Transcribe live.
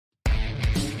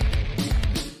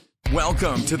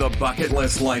Welcome to the Bucket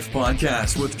List Life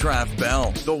Podcast with Trav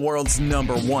Bell, the world's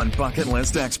 #1 bucket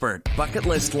list expert. Bucket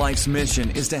List Life's mission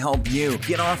is to help you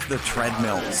get off the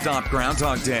treadmill, stop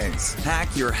Groundhog Days,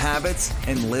 hack your habits,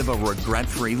 and live a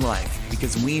regret-free life.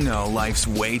 Because we know life's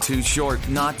way too short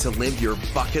not to live your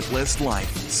bucket list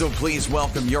life. So please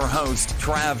welcome your host,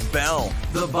 Trav Bell,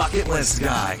 the Bucket List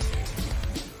Guy.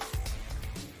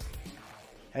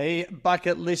 Hey,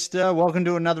 Bucket Lister. Welcome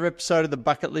to another episode of the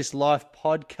Bucket List Life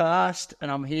Podcast.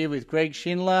 And I'm here with Greg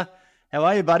Shindler. How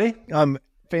are you, buddy? I'm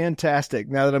fantastic.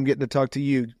 Now that I'm getting to talk to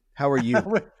you, how are you?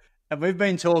 And we've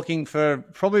been talking for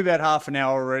probably about half an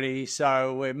hour already.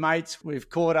 So we're mates. We've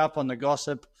caught up on the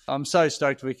gossip. I'm so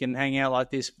stoked we can hang out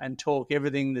like this and talk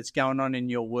everything that's going on in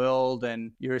your world.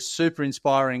 And you're a super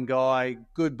inspiring guy,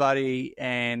 good buddy,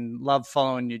 and love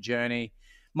following your journey.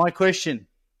 My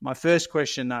first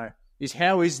question though, is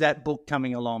how is that book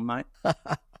coming along, mate?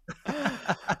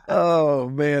 Oh,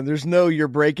 man, there's no you're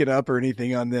breaking up or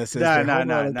anything on this. No.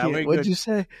 What'd you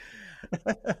say?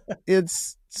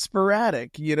 It's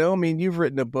sporadic, you know? I mean, you've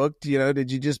written a book, you know,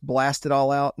 did you just blast it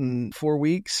all out in 4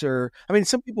 weeks? Or, I mean,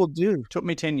 some people do. Took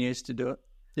me 10 years to do it.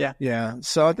 Yeah. Yeah.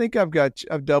 So I think I've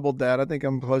doubled that. I think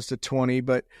I'm close to 20,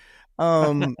 but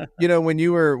you know, when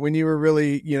you were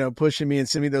really, you know, pushing me and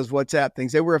sending me those WhatsApp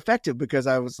things, they were effective because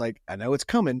I was like, I know it's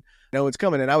coming.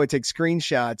 And I would take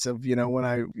screenshots of, you know, when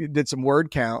I did some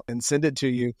word count and send it to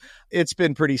you. It's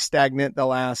been pretty stagnant the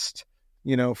last,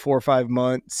 you know, 4 or 5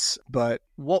 months, but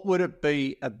what would it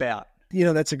be about? You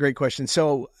know, that's a great question.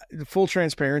 So full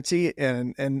transparency.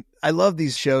 And I love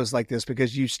these shows like this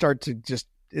because you start to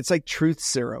it's like truth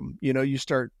serum. You know, you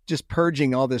start just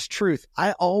purging all this truth.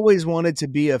 I always wanted to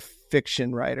be a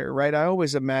fiction writer, right? I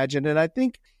always imagined, and I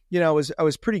think, you know, I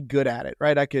was pretty good at it,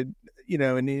 right? I could, you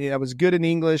know, and I was good in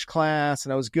English class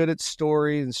and I was good at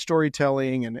story and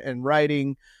storytelling and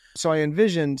writing. So I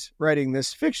envisioned writing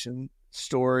this fiction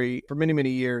story for many,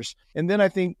 many years. And then I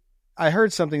think I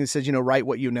heard something that said, you know, write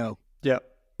what you know. Yeah.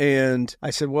 And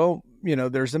I said, well, you know,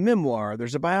 there's a memoir,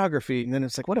 there's a biography. And then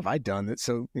it's like, what have I done that's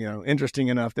so, you know, interesting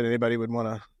enough that anybody would want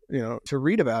to, you know, to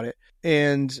read about it?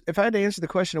 And if I had to answer the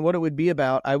question of what it would be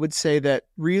about, I would say that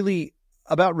really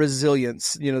about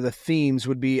resilience, you know, the themes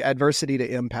would be adversity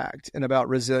to impact and about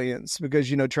resilience. Because,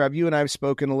 you know, Trav, you and I have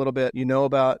spoken a little bit, you know,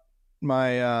 about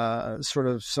my sort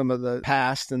of some of the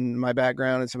past and my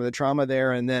background and some of the trauma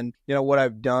there. And then, you know, what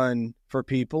I've done for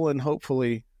people and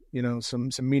hopefully, you know, some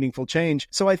meaningful change.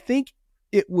 So I think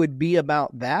it would be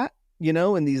about that, you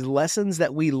know, and these lessons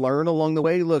that we learn along the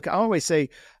way. Look, I always say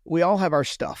we all have our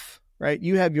stuff, right?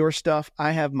 You have your stuff.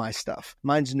 I have my stuff.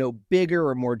 Mine's no bigger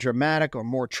or more dramatic or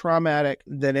more traumatic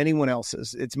than anyone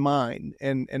else's. It's mine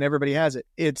and everybody has it.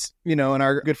 It's, you know, and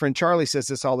our good friend Charlie says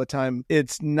this all the time.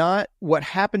 It's not what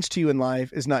happens to you in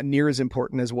life is not near as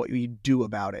important as what you do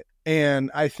about it. And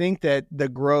I think that the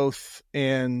growth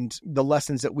and the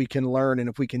lessons that we can learn, and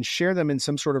if we can share them in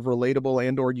some sort of relatable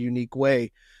and or unique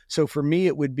way. So for me,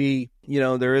 it would be, you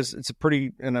know, it's a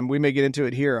pretty, and we may get into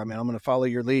it here. I mean, I'm going to follow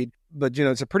your lead, but you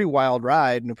know, it's a pretty wild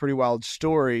ride and a pretty wild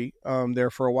story there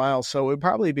for a while. So it would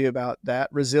probably be about that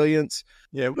resilience.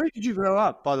 Yeah. Where did you grow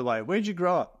up, by the way? Where did you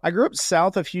grow up? I grew up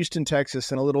south of Houston,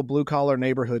 Texas, in a little blue collar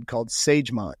neighborhood called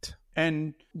Sagemont.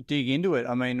 And dig into it.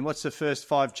 I mean, what's the first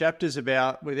 5 chapters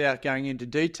about, without going into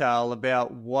detail,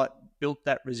 about what built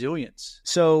that resilience?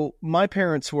 So my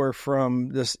parents were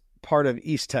from this part of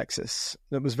East Texas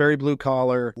that was very blue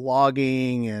collar,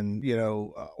 logging and, you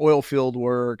know, oil field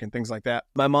work and things like that.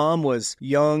 My mom was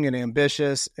young and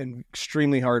ambitious and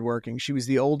extremely hardworking. She was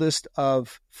the oldest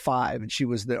of 5 and she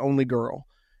was the only girl.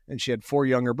 And she had 4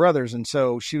 younger brothers. And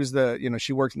so she was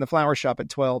she worked in the flower shop at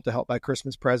 12 to help buy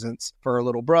Christmas presents for her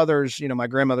little brothers. You know, my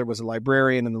grandmother was a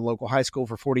librarian in the local high school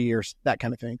for 40 years, that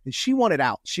kind of thing. And she wanted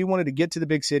out. She wanted to get to the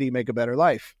big city, make a better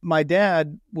life. My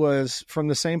dad was from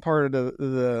the same part of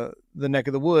the neck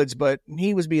of the woods, but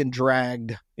he was being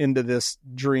dragged into this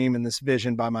dream and this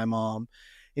vision by my mom.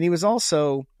 And he was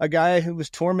also a guy who was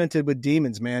tormented with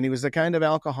demons, man. He was the kind of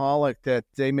alcoholic that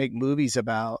they make movies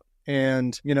about.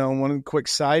 And, you know, one quick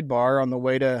sidebar, on the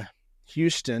way to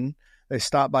Houston, they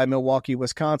stopped by Milwaukee,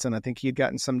 Wisconsin. I think he had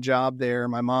gotten some job there.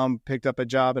 My mom picked up a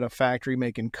job at a factory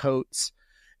making coats,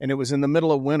 and it was in the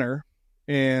middle of winter.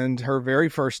 And her very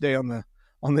first day on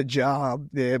the job,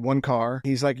 they had one car.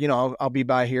 He's like, you know, I'll be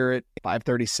by here at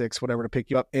 5:36, whatever, to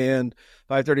pick you up. And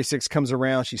 5:36 comes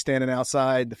around. She's standing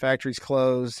outside. The factory's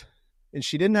closed. And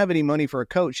she didn't have any money for a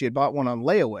coat. She had bought one on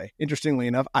layaway. Interestingly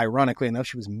enough, ironically enough,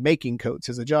 she was making coats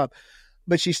as a job.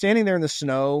 But she's standing there in the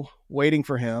snow waiting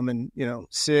for him, and, you know,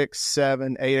 6,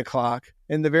 7, 8 o'clock.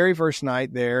 And the very first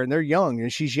night there, and they're young,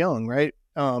 and she's young, right?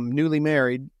 Newly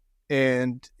married.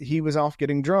 and he was off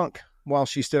getting drunk while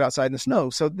she stood outside in the snow.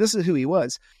 So this is who he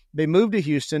was. They moved to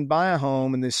Houston, buy a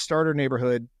home in this starter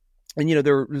neighborhood. And,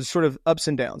 there were sort of ups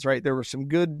and downs, right? There were some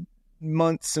good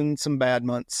months and some bad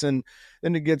months. And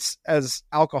then it gets, as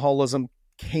alcoholism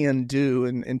can do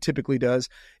and typically does,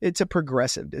 it's a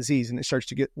progressive disease and it starts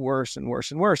to get worse and worse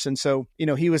and worse. And so,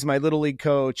 he was my little league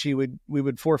coach. We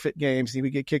would forfeit games. He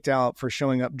would get kicked out for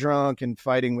showing up drunk and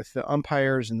fighting with the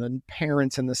umpires and the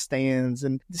parents in the stands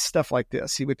and stuff like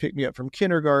this. He would pick me up from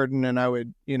kindergarten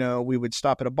and we would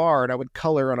stop at a bar and I would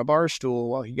color on a bar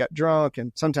stool while he got drunk.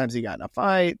 And sometimes he got in a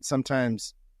fight.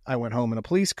 Sometimes I went home in a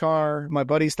police car. My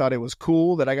buddies thought it was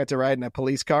cool that I got to ride in a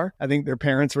police car. I think their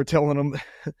parents were telling them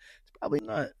probably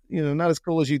not, not as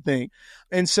cool as you think.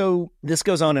 And so this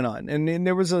goes on. And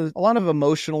there was a lot of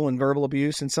emotional and verbal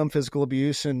abuse and some physical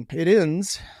abuse. And it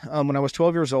ends when I was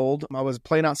 12 years old. I was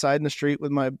playing outside in the street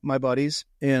with my buddies.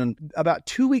 And about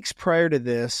 2 weeks prior to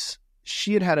this,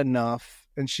 she had had enough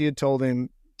and she had told him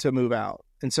to move out.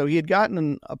 And so he had gotten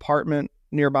an apartment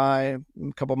nearby,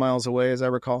 a couple miles away, as I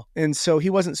recall. And so he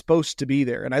wasn't supposed to be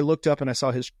there. And I looked up and I saw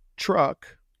his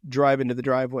truck drive into the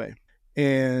driveway.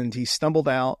 And he stumbled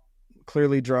out,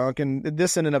 clearly drunk. And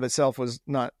this in and of itself was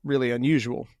not really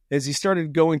unusual. As he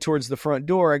started going towards the front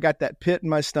door, I got that pit in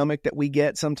my stomach that we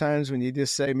get sometimes when you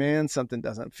just say, man, something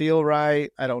doesn't feel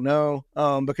right. I don't know.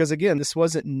 Because again, this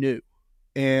wasn't new.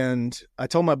 And I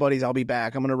told my buddies, I'll be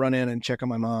back. I'm going to run in and check on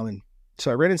my mom. And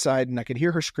so I ran inside and I could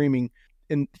hear her screaming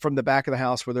from the back of the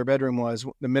house where their bedroom was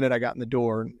the minute I got in the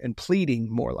door and pleading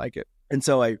more like it. And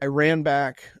so I ran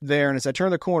back there. And as I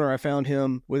turned the corner, I found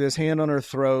him with his hand on her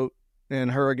throat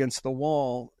and her against the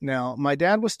wall. Now, my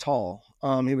dad was tall.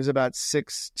 He was about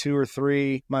 6'2" or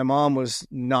 3. My mom was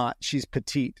not. She's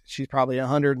petite. She's probably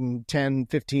 110,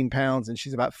 15 pounds, and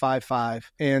she's about 5'5".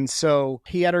 And so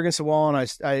he had her against the wall,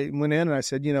 and I went in and I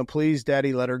said, please,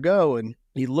 Daddy, let her go. And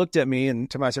he looked at me, and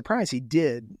to my surprise, he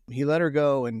did. He let her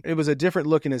go, and it was a different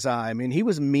look in his eye. I mean, he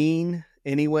was mean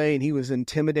anyway, and he was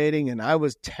intimidating, and I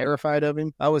was terrified of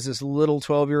him. I was this little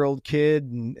 12-year-old kid,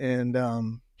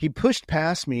 and he pushed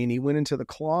past me, and he went into the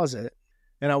closet.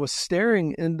 And I was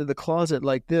staring into the closet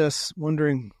like this,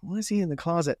 wondering, what is he in the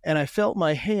closet? And I felt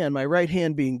my right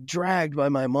hand being dragged by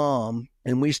my mom.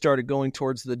 And we started going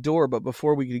towards the door. But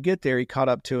before we could get there, he caught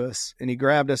up to us and he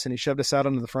grabbed us and he shoved us out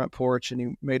onto the front porch. And he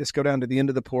made us go down to the end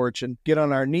of the porch and get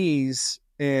on our knees.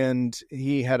 And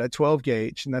he had a 12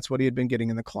 gauge, and that's what he had been getting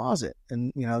in the closet.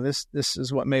 And, this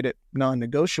is what made it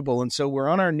non-negotiable. And so we're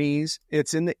on our knees.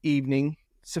 It's in the evening.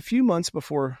 It's a few months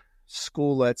before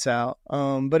school lets out.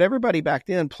 But everybody back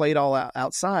then played all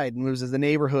outside, and it was the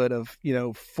neighborhood of,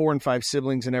 4 and 5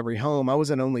 siblings in every home. I was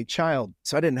an only child,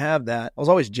 so I didn't have that. I was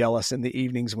always jealous in the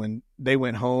evenings when they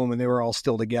went home and they were all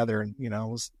still together, and,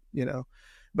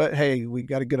 but hey, we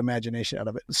got a good imagination out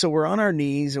of it. So we're on our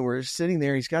knees and we're sitting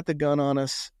there. He's got the gun on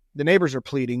us. The neighbors are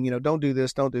pleading, don't do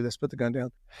this, put the gun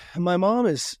down. And my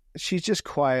mom she's just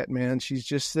quiet, man. She's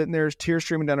just sitting there, tears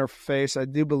streaming down her face.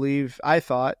 I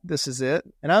thought, this is it.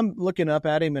 And I'm looking up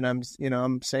at him and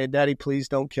I'm saying, Daddy, please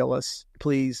don't kill us,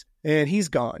 please. And he's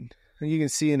gone. And you can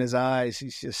see in his eyes,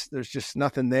 there's just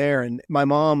nothing there. And my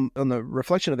mom, on the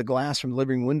reflection of the glass from the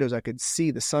living room windows, I could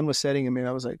see the sun was setting.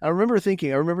 I remember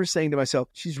saying to myself,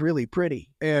 she's really pretty.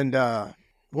 And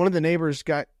one of the neighbors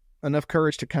got enough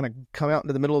courage to kind of come out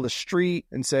into the middle of the street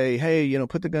and say, hey,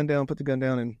 put the gun down.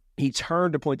 And he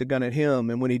turned to point the gun at him.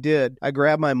 And when he did, I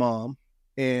grabbed my mom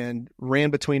and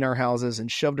ran between our houses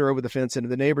and shoved her over the fence into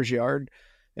the neighbor's yard,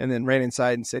 and then ran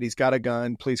inside and said, he's got a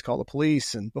gun, please call the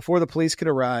police. And before the police could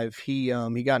arrive, he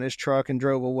got in his truck and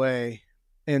drove away.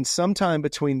 And sometime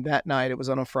between that night, it was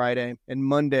on a Friday, and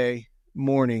Monday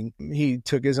morning, he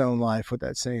took his own life with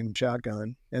that same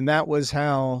shotgun. And that was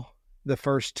how the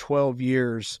first 12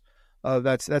 years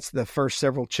that's the first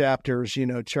several chapters,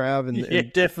 Trav.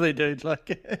 And definitely, dude.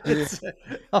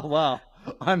 Oh wow,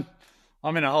 I'm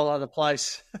in a whole other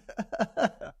place.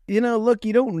 Look,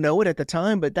 you don't know it at the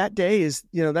time, but that day is,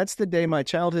 that's the day my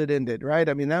childhood ended, right?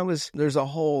 I mean, there's a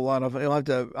whole lot of,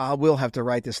 I will have to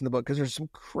write this in the book because there's some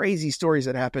crazy stories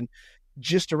that happened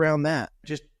just around that.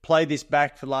 Just play this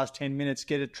back for the last 10 minutes,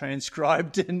 get it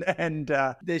transcribed, and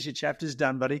there's your chapters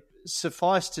done, buddy.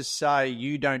 Suffice to say,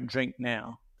 you don't drink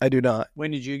now. I do not.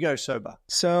 When did you go sober?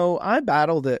 So I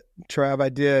battled it, Trav. I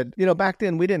did. Back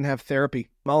then we didn't have therapy.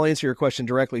 I'll answer your question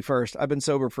directly first. I've been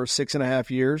sober for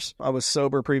 6.5 years. I was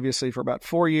sober previously for about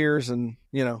 4 years, and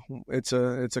it's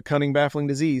a cunning, baffling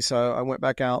disease. So I went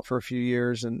back out for a few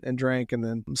years and drank, and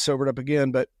then sobered up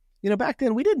again. But back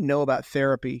then we didn't know about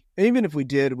therapy. And even if we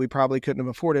did, we probably couldn't have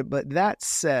afforded it. But that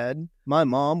said, my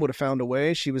mom would have found a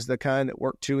way. She was the kind that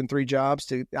worked 2 and 3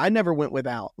 jobs. I never went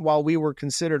without. While we were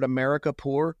considered America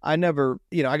poor, I never,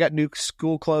 I got new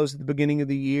school clothes at the beginning of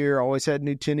the year. I always had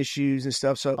new tennis shoes and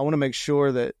stuff. So I want to make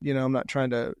sure that, I'm not trying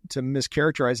to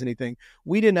mischaracterize anything.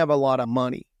 We didn't have a lot of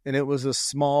money. And it was a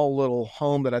small little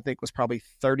home that I think was probably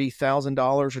 $30,000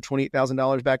 or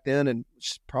 $28,000 back then, and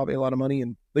it's probably a lot of money.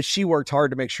 But she worked hard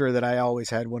to make sure that I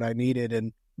always had what I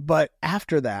needed. But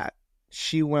after that,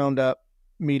 she wound up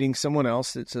meeting someone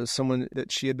else. It's someone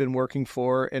that she had been working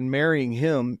for and marrying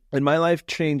him. And my life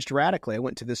changed radically. I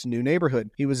went to this new neighborhood.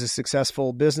 He was a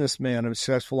successful businessman, a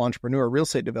successful entrepreneur, real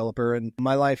estate developer. And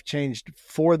my life changed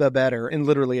for the better in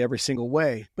literally every single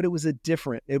way. But it was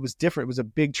different. It was a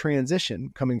big transition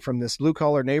coming from this blue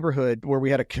collar neighborhood where we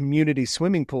had a community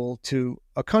swimming pool to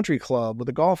a country club with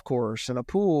a golf course and a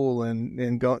pool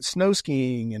and go snow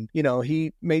skiing. And,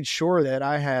 he made sure that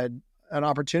I had an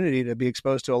opportunity to be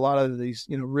exposed to a lot of these,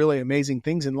 really amazing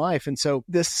things in life. And so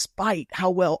despite how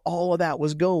well all of that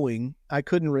was going, I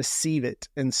couldn't receive it.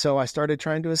 And so I started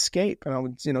trying to escape, and I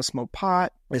would, smoke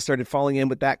pot. I started falling in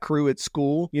with that crew at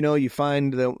school. You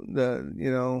find the I don't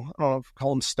know if call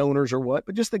them stoners or what,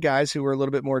 but just the guys who were a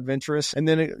little bit more adventurous. And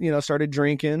then, started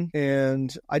drinking,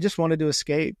 and I just wanted to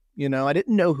escape. I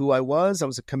didn't know who I was. I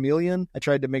was a chameleon. I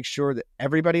tried to make sure that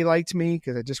everybody liked me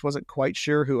because I just wasn't quite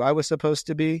sure who I was supposed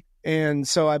to be. And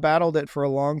so I battled it for a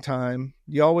long time.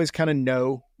 You always kind of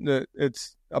know that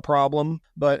it's a problem,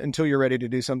 but until you're ready to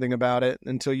do something about it,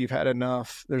 until you've had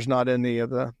enough, there's nothing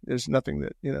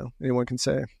that, anyone can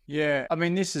say. Yeah. I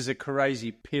mean, this is a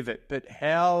crazy pivot, but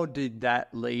how did that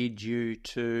lead you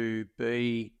to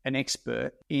be an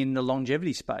expert in the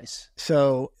longevity space?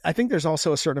 So I think there's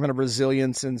also a certain amount of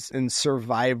resilience and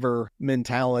survivor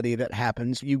mentality that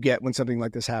happens, you get when something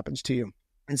like this happens to you.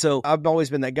 And so I've always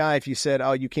been that guy. If you said,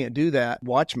 oh, you can't do that,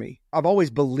 watch me. I've always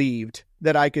believed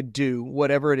that I could do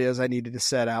whatever it is I needed to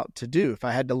set out to do. If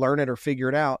I had to learn it or figure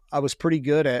it out, I was pretty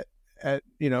good at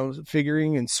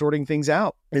figuring and sorting things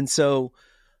out. And so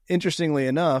interestingly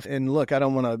enough, and look, I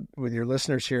don't want to, with your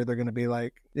listeners here, they're going to be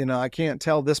like, I can't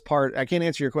tell this part. I can't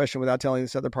answer your question without telling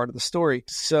this other part of the story.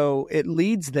 So it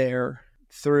leads there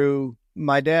through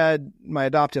my dad, my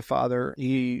adoptive father.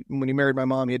 When he married my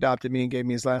mom, he adopted me and gave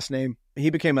me his last name. He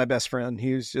became my best friend.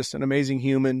 He was just an amazing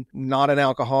human, not an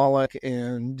alcoholic,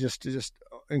 and just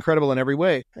incredible in every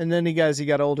way. And then as he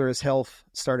got older, his health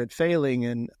started failing,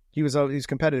 and he was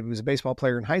competitive. He was a baseball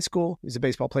player in high school. He was a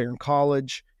baseball player in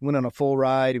college. He went on a full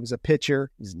ride. He was a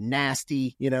pitcher. He was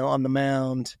nasty, on the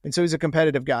mound. And so he's a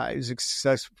competitive guy. He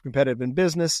was competitive in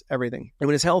business, everything. And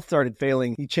when his health started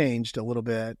failing, he changed a little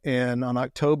bit. And on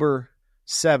October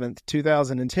 7th,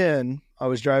 2010, I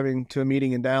was driving to a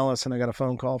meeting in Dallas, and I got a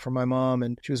phone call from my mom,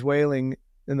 and she was wailing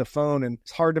in the phone, and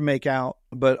it's hard to make out,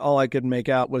 but all I could make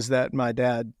out was that my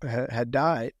dad had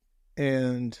died.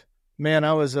 And man,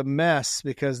 I was a mess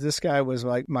because this guy was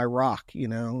like my rock,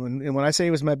 and when I say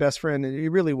he was my best friend, he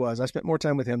really was. I spent more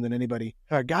time with him than anybody.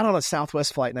 I got on a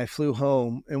Southwest flight and I flew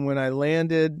home. And when I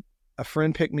landed, a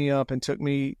friend picked me up and took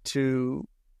me to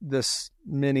this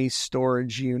mini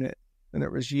storage unit, and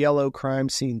there was yellow crime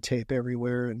scene tape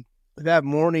everywhere. And that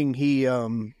morning he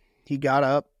got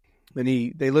up, and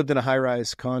they lived in a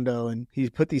high-rise condo, and he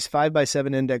put these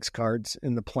 5x7 index cards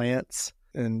in the plants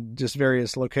and just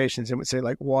various locations, and would say,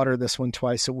 like, water this one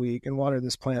twice a week and water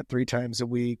this plant 3 times a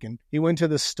week. And he went to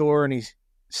the store and he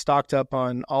stocked up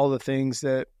on all the things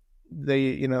that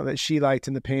that she liked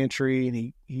in the pantry,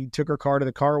 and he took her car to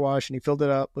the car wash and he filled it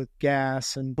up with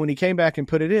gas. And when he came back and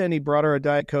put it in, he brought her a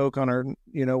Diet Coke on her,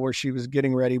 where she was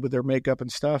getting ready with her makeup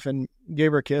and stuff, and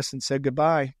gave her a kiss and said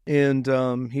goodbye.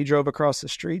 And he drove across the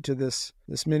street to this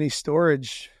mini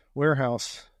storage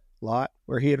warehouse lot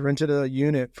where he had rented a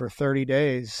unit for 30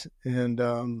 days.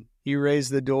 And he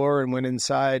raised the door and went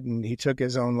inside, and he took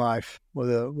his own life with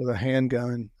a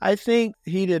handgun. I think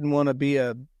he didn't want to be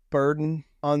a burden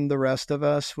on the rest of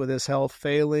us with his health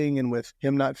failing and with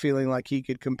him not feeling like he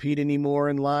could compete anymore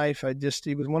in life.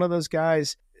 He was one of those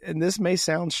guys, and this may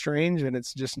sound strange, and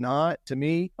it's just not to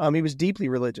me. He was deeply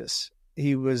religious.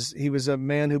 He was a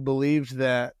man who believed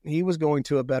that he was going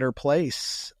to a better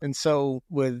place. And so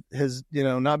with his,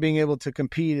 not being able to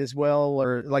compete as well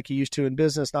or like he used to in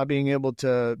business, not being able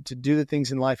to do the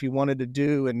things in life he wanted to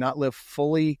do and not live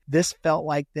fully, this felt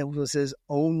like that was his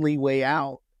only way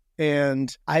out.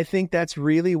 And I think that's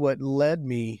really what led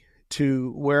me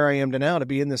to where I am now, to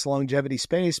be in this longevity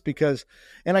space,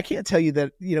 and I can't tell you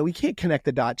that, we can't connect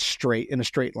the dots in a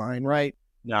straight line, right?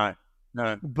 No.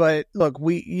 No. But look,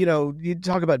 you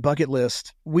talk about bucket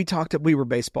list. We were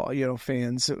baseball,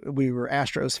 fans. We were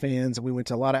Astros fans, and we went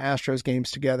to a lot of Astros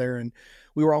games together. And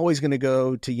we were always going to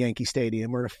go to Yankee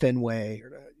Stadium or to Fenway or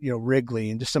to,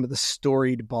 Wrigley and just some of the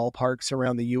storied ballparks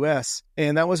around the U.S.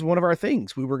 And that was one of our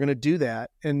things. We were going to do that.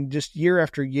 And just year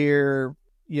after year,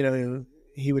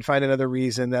 he would find another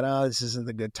reason that, this isn't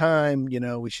a good time.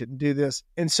 We shouldn't do this.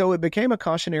 And so it became a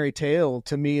cautionary tale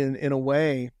to me in a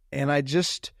way. And I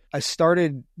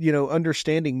started,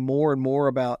 understanding more and more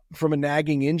about, from a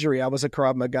nagging injury. I was a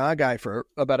Krav Maga guy for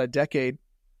about a decade.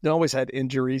 I always had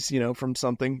injuries, from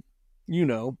something.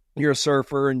 You're a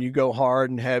surfer and you go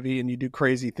hard and heavy and you do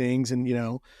crazy things and,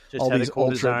 just had a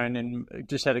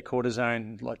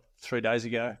cortisone like 3 days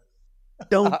ago.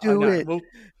 Don't do it.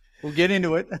 We'll get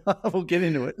into it. We'll get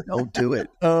into it. Don't do it.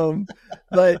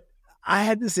 But I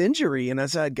had this injury, and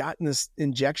as I'd gotten this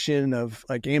injection of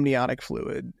like amniotic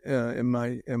fluid in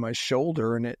my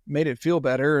shoulder, and it made it feel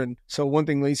better. And so one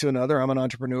thing leads to another. I'm an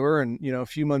entrepreneur, and a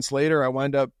few months later, I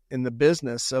wind up in the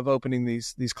business of opening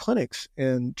these clinics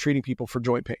and treating people for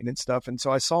joint pain and stuff. And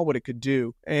so I saw what it could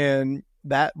do, and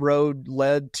that road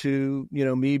led to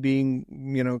me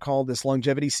being called this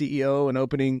longevity CEO and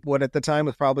opening what at the time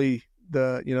was probably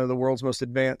the world's most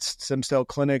advanced stem cell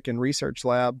clinic and research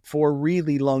lab for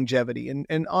really longevity.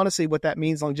 And honestly, what that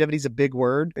means, longevity is a big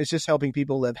word. It's just helping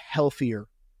people live healthier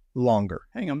longer.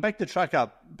 Hang on, back the truck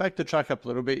up a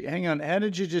little bit. Hang on, how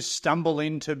did you just stumble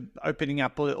into opening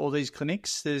up all these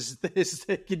clinics? Yeah.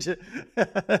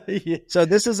 So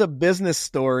this is a business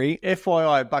story.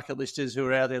 FYI, bucket listers who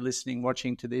are out there listening,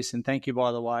 watching to this, and thank you,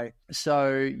 by the way.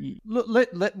 So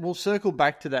we'll circle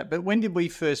back to that. But when did we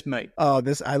first meet? Oh,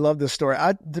 I love this story.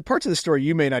 The parts of the story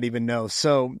you may not even know.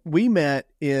 So we met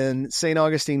in St.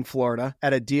 Augustine, Florida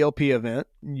at a DLP event.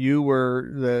 You were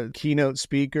the keynote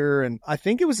speaker, and I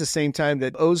think it was the same time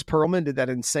that Oz Perlman did that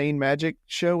Insane Magic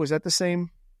show. Was that the same?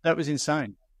 That was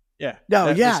insane. Yeah. No,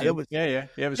 it was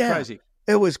crazy.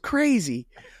 It was crazy.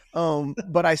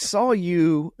 But I saw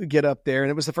you get up there, and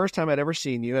it was the first time I'd ever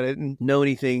seen you. I didn't know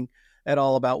anything at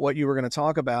all about what you were going to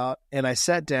talk about. And I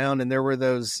sat down, and there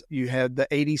were you had the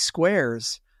 80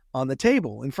 squares on the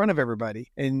table in front of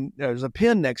everybody. And there was a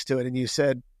pin next to it. And you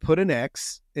said, put an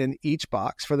X in each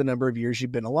box for the number of years you've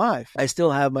been alive. I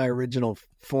still have my original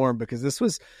form because this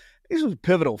was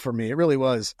pivotal for me. It really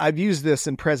was. I've used this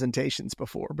in presentations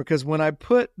before because when I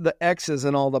put the X's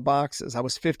in all the boxes, I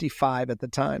was 55 at the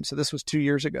time. So this was 2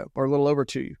 years ago, or a little over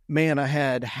 2. Man, I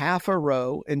had half a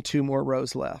row and 2 more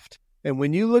rows left. And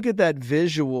when you look at that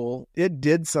visual, it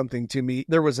did something to me.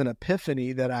 There was an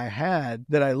epiphany that I had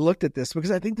that I looked at this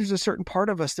because I think there's a certain part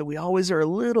of us that we always are a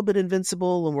little bit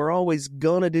invincible and we're always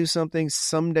going to do something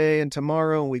someday and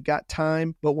tomorrow and we've got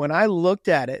time. But when I looked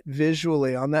at it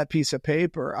visually on that piece of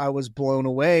paper, I was blown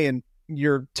away. And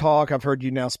your talk, I've heard you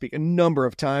now speak a number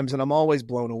of times and I'm always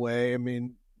blown away. I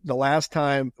mean, the last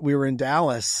time we were in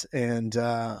Dallas and,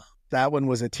 that one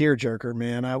was a tearjerker,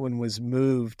 man. That one was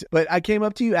moved. But I came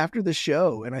up to you after the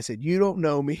show and I said, you don't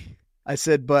know me. I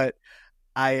said, but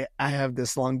I have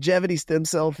this longevity stem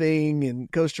cell thing in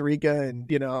Costa Rica. And,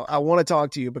 I want to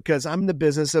talk to you because I'm in the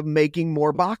business of making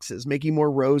more boxes, making more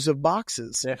rows of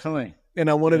boxes. Definitely. And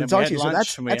I wanted to talk to you. So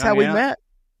that's how we met.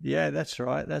 Yeah, that's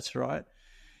right. That's right.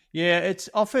 Yeah, it's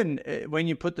often when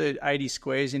you put the 80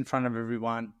 squares in front of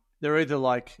everyone, they're either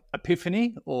like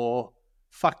epiphany or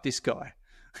fuck this guy.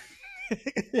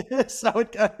 So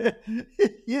it goes,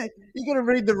 yeah, you got to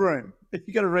read the room.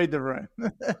 You got to read the room.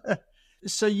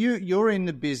 So you're in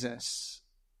the business,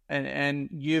 and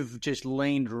you've just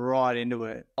leaned right into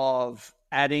it of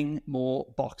adding more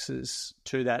boxes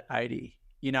to that 80.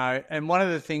 And one of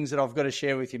the things that I've got to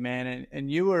share with you, man, and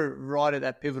you were right at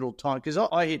that pivotal time because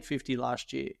I hit 50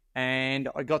 last year, and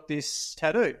I got this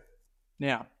tattoo.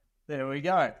 Now there we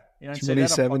go.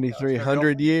 2073,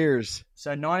 100 years.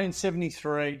 So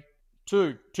 1973.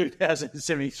 To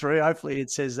 2073. Hopefully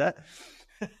it says that.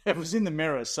 It was in the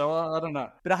mirror, so I don't know.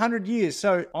 But 100 years.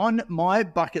 So on my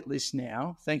bucket list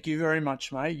now, thank you very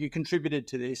much, mate. You contributed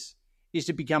to this, is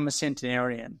to become a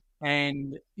centenarian.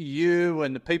 And you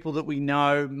and the people that we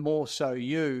know, more so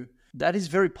you, that is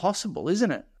very possible,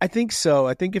 isn't it? I think so.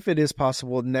 I think if it is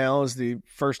possible, now is the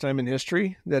first time in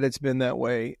history that it's been that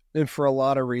way. And for a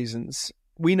lot of reasons.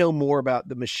 We know more about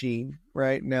the machine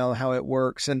right now, how it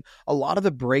works, and a lot of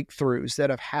the breakthroughs that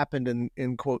have happened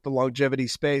in quote, the longevity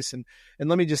space. And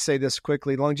let me just say this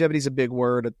quickly. Longevity is a big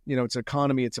word. It's an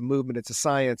economy, it's a movement, it's a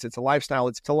science, it's a lifestyle,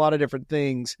 it's a lot of different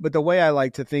things. But the way I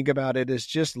like to think about it is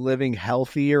just living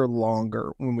healthier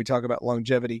longer when we talk about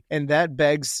longevity. And that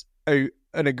begs a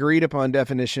an agreed upon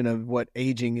definition of what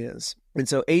aging is. And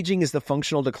so aging is the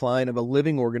functional decline of a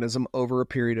living organism over a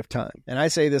period of time. And I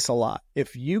say this a lot.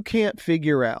 If you can't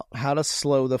figure out how to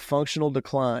slow the functional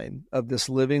decline of this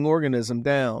living organism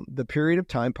down, the period of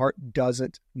time part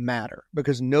doesn't matter,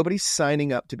 because nobody's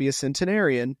signing up to be a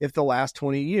centenarian if the last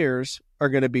 20 years are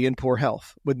going to be in poor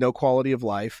health with no quality of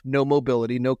life, no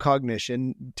mobility, no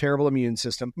cognition, terrible immune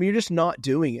system. I mean, you're just not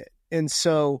doing it. And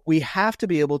so we have to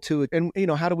be able to, and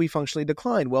how do we functionally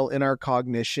decline? Well, in our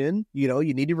cognition, you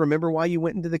need to remember why you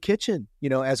went into the kitchen,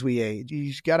 as we age.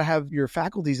 You've got to have your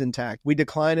faculties intact. We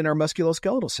decline in our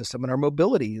musculoskeletal system and our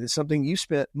mobility. It's something you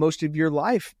spent most of your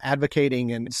life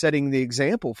advocating and setting the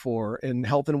example for in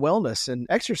health and wellness and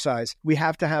exercise. We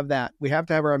have to have that. We have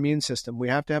to have our immune system. We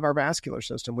have to have our vascular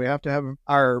system. We have to have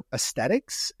our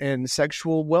aesthetics and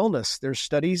sexual wellness. There's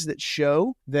studies that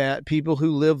show that people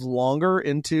who live longer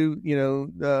into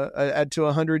to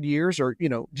 100 years, or,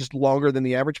 just longer than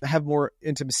the average, have more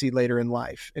intimacy later in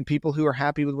life. And people who are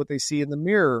happy with what they see in the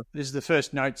mirror. This is the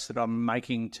first notes that I'm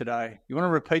making today. You want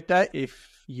to repeat that? If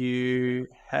you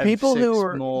have people sex who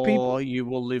are more, you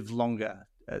will live longer.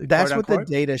 That's what the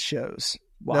data shows.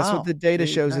 Wow. That's what the data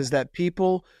shows, is that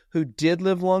people who did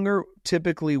live longer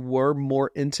typically were more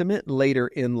intimate later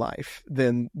in life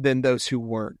than those who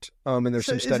weren't. And there's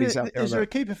some studies out there. Is there a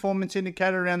key performance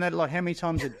indicator around that? Like how many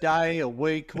times a day, a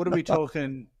week? What are we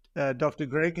talking, Dr.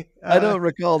 Greg? I don't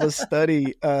recall the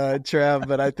study, Trav,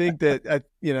 but I think that,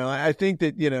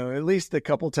 at least a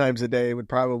couple times a day would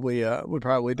probably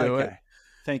do it.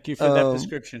 Thank you for that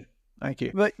description. Thank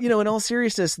you. But, in all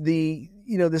seriousness,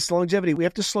 this longevity, we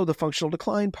have to slow the functional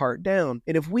decline part down.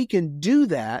 And if we can do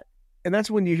that, and that's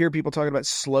when you hear people talking about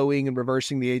slowing and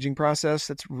reversing the aging process,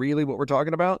 that's really what we're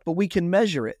talking about. But we can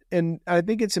measure it. And I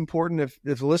think it's important if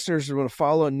the listeners want to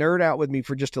follow and nerd out with me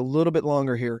for just a little bit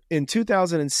longer here. In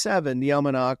 2007, the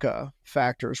Yamanaka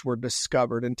factors were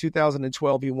discovered. In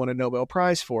 2012, he won a Nobel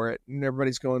Prize for it. And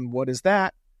everybody's going, what is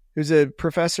that? Who's a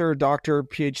professor, doctor,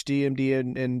 PhD,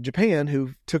 MD in Japan,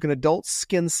 who took an adult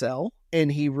skin cell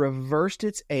and he reversed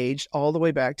its age all the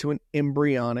way back to an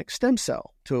embryonic stem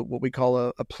cell, to what we call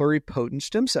a pluripotent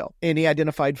stem cell. And he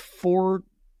identified 4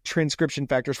 transcription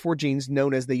factors, 4 genes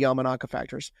known as the Yamanaka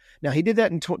factors. Now, he did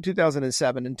that in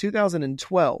 2007. In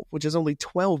 2012, which is only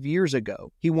 12 years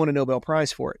ago, he won a Nobel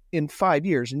Prize for it in 5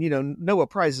 years. And, Nobel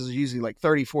Prizes are usually like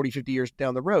 30, 40, 50 years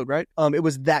down the road, right? It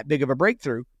was that big of a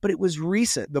breakthrough, but it was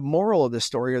recent. The moral of this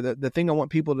story, or the thing I want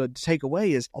people to take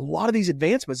away, is a lot of these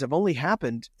advancements have only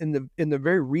happened in the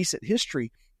very recent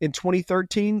history. In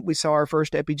 2013, we saw our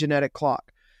first epigenetic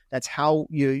clock. That's how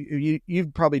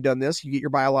you've probably done this. You get your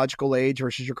biological age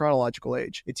versus your chronological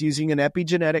age. It's using an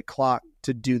epigenetic clock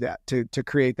to do that, to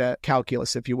create that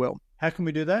calculus, if you will. How can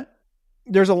we do that?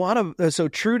 There's a lot of, so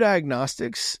True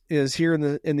Diagnostics is here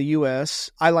in the US.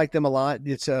 I like them a lot.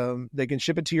 It's they can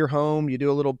ship it to your home. You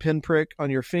do a little pinprick on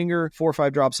your finger, 4 or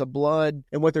 5 drops of blood.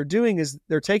 And what they're doing is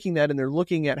they're taking that and they're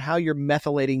looking at how you're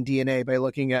methylating DNA by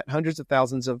looking at hundreds of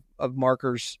thousands of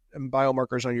markers and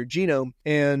biomarkers on your genome.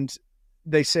 And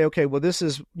they say, okay, well, this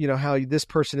is, how this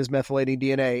person is methylating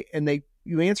DNA. And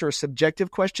you answer a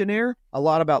subjective questionnaire, a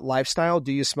lot about lifestyle.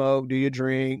 Do you smoke? Do you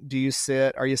drink? Do you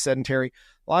sit? Are you sedentary?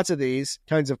 Lots of these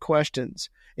kinds of questions.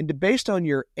 And based on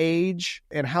your age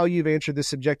and how you've answered this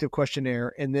subjective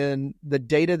questionnaire, and then the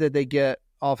data that they get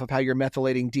off of how you're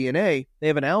methylating DNA, they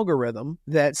have an algorithm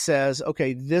that says,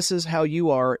 okay, this is how you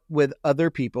are with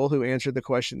other people who answered the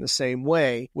question the same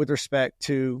way with respect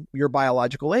to your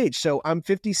biological age. So I'm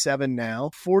 57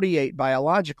 now, 48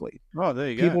 biologically. Oh,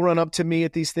 there you go. People run up to me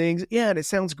at these things. Yeah, and it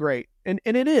sounds great. And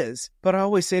it is. But I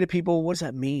always say to people, what does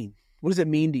that mean? What does it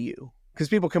mean to you? Because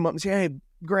people come up and say, hey,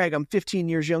 Greg, I'm 15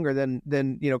 years younger than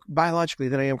biologically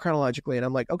than I am chronologically. And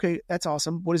I'm like, okay, that's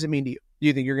awesome. What does it mean to you? Do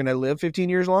you think you're going to live 15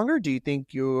 years longer? Do you think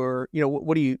what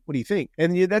do you think?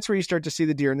 And that's where you start to see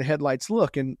the deer in the headlights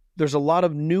look. And there's a lot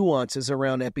of nuances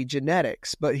around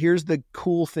epigenetics, but here's the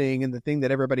cool thing, and the thing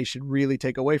that everybody should really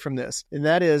take away from this. And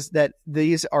that is that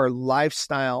these are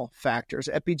lifestyle factors.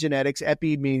 Epigenetics,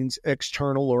 epi means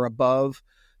external or above.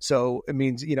 So it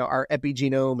means, our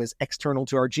epigenome is external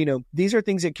to our genome. These are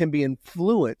things that can be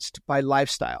influenced by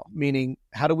lifestyle, meaning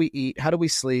how do we eat? How do we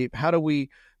sleep? How do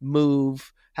we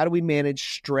move? How do we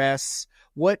manage stress?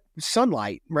 What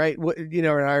sunlight, right? What,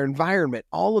 our environment,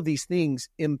 all of these things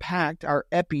impact our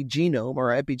epigenome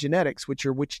or our epigenetics, which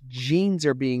are which genes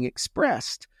are being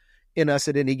expressed in us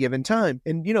at any given time.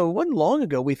 And, it wasn't long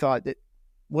ago we thought that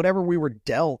whatever we were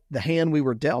dealt, the hand we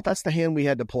were dealt, that's the hand we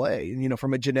had to play, you know,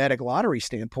 from a genetic lottery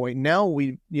standpoint. Now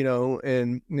we, you know,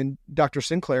 and Dr.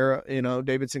 Sinclair, you know,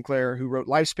 David Sinclair, who wrote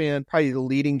Lifespan, probably the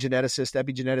leading geneticist,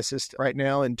 epigeneticist right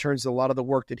now in terms of a lot of the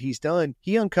work that he's done.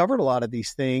 He uncovered a lot of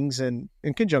these things and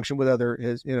in conjunction with other,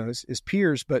 his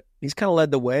peers, but he's kind of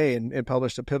led the way and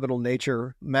published a pivotal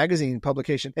Nature magazine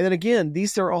publication. And then again,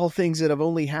 these are all things that have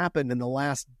only happened in the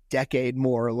last decade,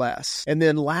 more or less. And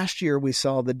then last year, we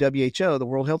saw the WHO, the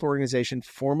World Health Organization,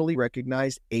 formally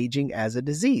recognized aging as a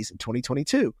disease in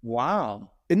 2022.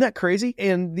 Wow. Isn't that crazy?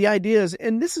 And the idea is,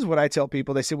 and this is what I tell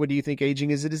people, they say, well, do you think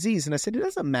aging is a disease? And I said, it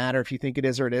doesn't matter if you think it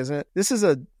is or it isn't. This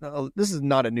is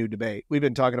not a new debate. We've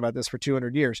been talking about this for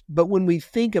 200 years. But when we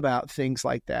think about things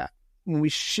like that, when we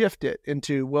shift it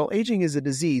into, well, aging is a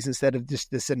disease instead of just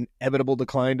this inevitable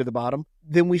decline to the bottom,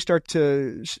 then we start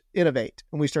to innovate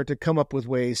and we start to come up with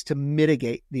ways to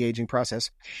mitigate the aging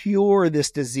process, cure this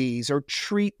disease or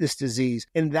treat this disease.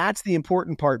 And that's the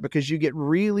important part, because you get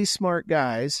really smart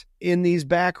guys in these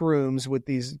back rooms with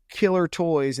these killer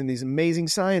toys and these amazing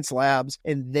science labs,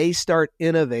 and they start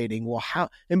innovating. Well,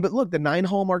 but look, the 9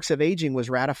 hallmarks of aging was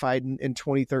ratified in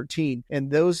 2013. And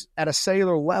those at a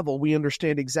cellular level, we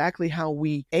understand exactly how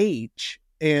we age.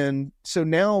 And so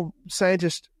now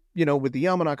scientists, you know, with the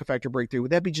Yamanaka factor breakthrough,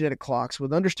 with epigenetic clocks,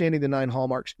 with understanding the 9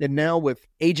 hallmarks, and now with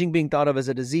aging being thought of as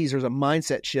a disease, there's a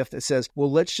mindset shift that says,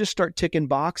 well, let's just start ticking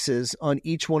boxes on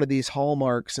each one of these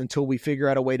hallmarks until we figure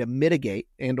out a way to mitigate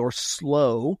and or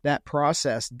slow that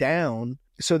process down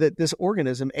so that this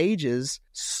organism ages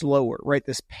slower, right?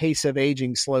 This pace of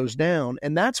aging slows down.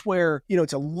 And that's where, you know,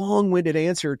 it's a long-winded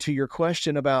answer to your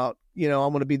question about, you know, I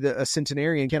want to be a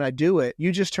centenarian. Can I do it?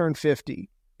 You just turned 50.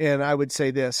 And I would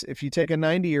say this, if you take a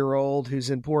 90-year-old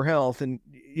who's in poor health and,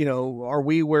 you know, are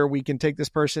we where we can take this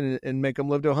person and make them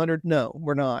live to 100? No,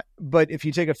 we're not. But if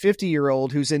you take a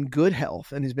 50-year-old who's in good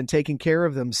health and has been taking care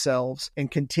of themselves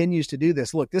and continues to do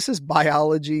this, look, this is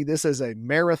biology. This is a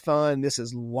marathon. This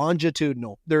is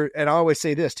longitudinal. And I always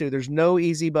say this too, there's no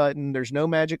easy button. There's no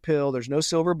magic pill. There's no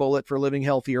silver bullet for living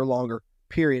healthier longer,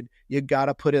 period. You got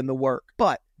to put in the work.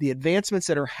 But the advancements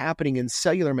that are happening in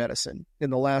cellular medicine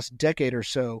in the last decade or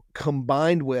so,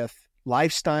 combined with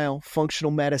lifestyle, functional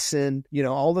medicine, you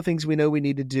know, all the things we know we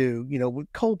need to do, you know, with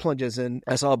cold plunges. And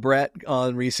I saw Brett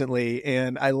on recently,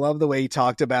 and I love the way he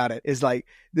talked about it. It's like,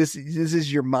 this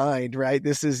is your mind, right?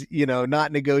 This is, you know,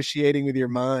 not negotiating with your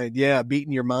mind. Yeah,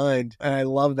 beating your mind. And I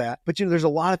love that. But, you know, there's a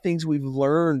lot of things we've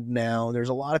learned now. There's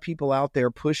a lot of people out there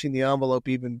pushing the envelope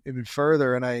even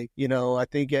further. And I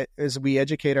think as we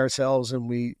educate ourselves and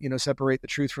we, you know, separate the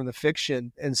truth from the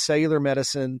fiction, and cellular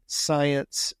medicine,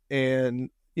 science, and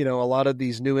you know, a lot of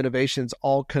these new innovations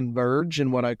all converge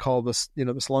in what I call this, you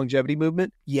know, this longevity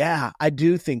movement. Yeah, I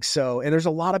do think so. And there's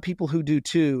a lot of people who do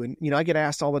too. And, you know, I get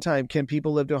asked all the time, can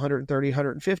people live to 130,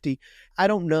 150? I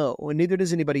don't know. And neither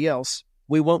does anybody else.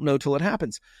 We won't know till it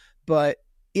happens. But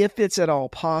if it's at all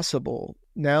possible,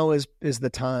 now is the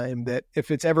time. That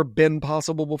if it's ever been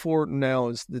possible before, now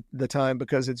is the time,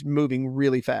 because it's moving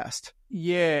really fast.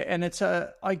 Yeah, and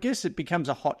I guess it becomes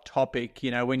a hot topic,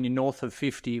 you know, when you're north of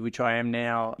 50, which I am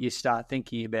now, you start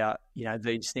thinking about, you know,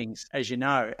 these things, as you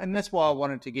know. And that's why I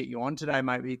wanted to get you on today,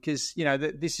 mate, because, you know,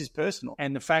 this is personal.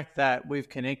 And the fact that we've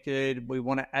connected, we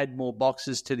want to add more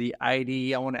boxes to the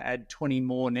 80. I want to add 20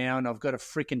 more now, and I've got a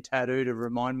freaking tattoo to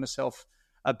remind myself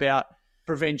about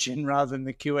prevention rather than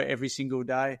the cure every single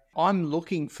day. I'm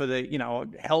looking for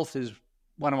health is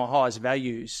one of my highest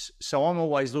values. So I'm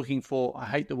always looking for, I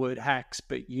hate the word hacks,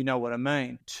 but you know what I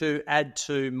mean, to add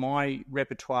to my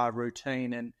repertoire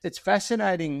routine. And it's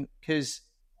fascinating because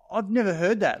I've never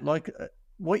heard that. Like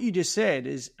what you just said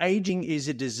is aging is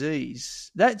a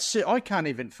disease. I can't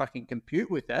even fucking compute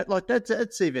with that. Like that's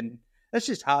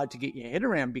just hard to get your head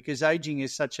around, because aging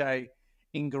is such a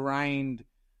ingrained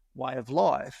way of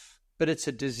life, but it's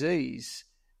a disease.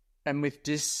 And with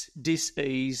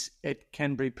dis-ease, it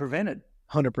can be prevented.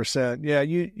 100%. Yeah,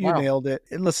 you Wow. nailed it.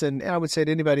 And listen, I would say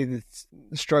to anybody that's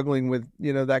struggling with,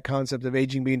 you know, that concept of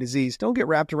aging being disease, don't get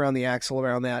wrapped around the axle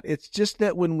around that. It's just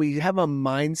that when we have a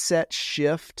mindset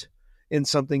shift in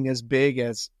something as big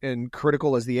as and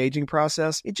critical as the aging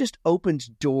process, it just opens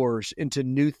doors into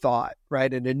new thought,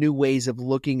 right? And to new ways of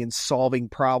looking and solving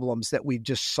problems that we've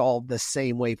just solved the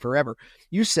same way forever.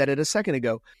 You said it a second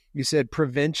ago. You said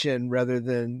prevention rather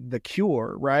than the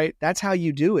cure, right? That's how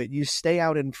you do it. You stay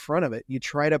out in front of it. You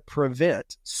try to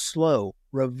prevent, slow,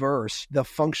 reverse the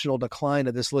functional decline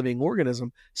of this living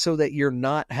organism so that you're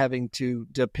not having to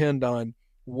depend on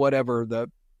whatever the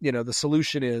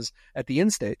solution is at the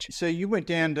end stage. So you went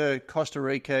down to Costa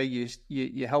Rica,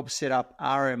 you helped set up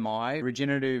RMI,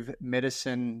 Regenerative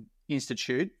Medicine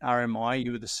Institute, RMI.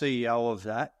 You were the CEO of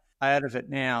that. Out of it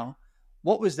now.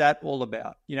 What was that all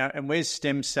about? And where's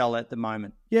stem cell at the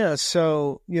moment? Yeah,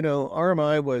 so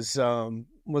RMI was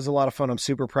a lot of fun. I'm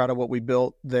super proud of what we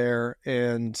built there,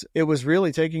 and it was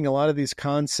really taking a lot of these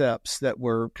concepts that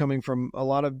were coming from a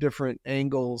lot of different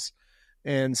angles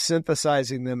and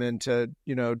synthesizing them into,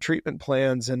 treatment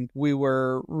plans. And we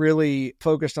were really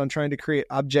focused on trying to create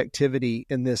objectivity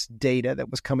in this data that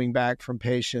was coming back from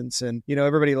patients. And,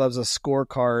 everybody loves a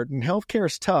scorecard, and healthcare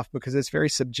is tough because it's very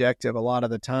subjective a lot of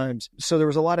the times. So there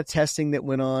was a lot of testing that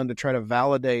went on to try to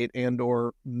validate and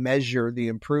or measure the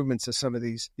improvements of some of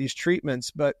these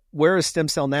treatments. But where is stem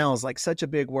cell now is like such a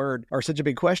big word or such a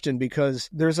big question, because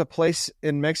there's a place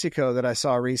in Mexico that I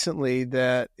saw recently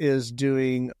that is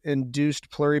doing induced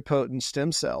pluripotent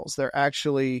stem cells. They're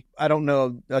actually, I don't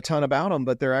know a ton about them,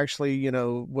 but they're actually,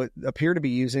 what appear to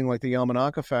be using like the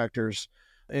Yamanaka factors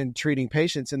in treating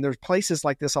patients. And there's places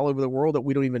like this all over the world that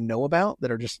we don't even know about that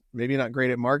are just maybe not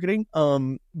great at marketing.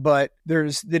 But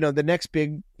there's, the next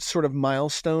big sort of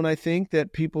milestone, I think,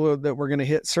 that that we're going to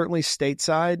hit, certainly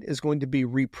stateside, is going to be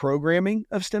reprogramming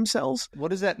of stem cells. What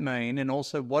does that mean? And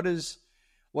also, what is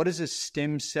a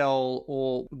stem cell,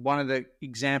 or one of the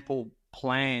example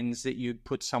plans that you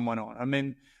put someone on? I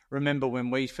mean, remember when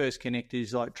we first connected,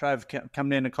 he's like, Trav, come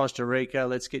down to Costa Rica,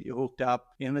 let's get you hooked up,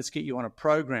 and let's get you on a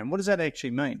program. What does that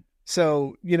actually mean?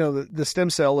 So, the stem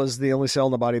cell is the only cell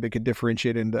in the body that can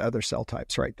differentiate into other cell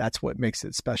types, right? That's what makes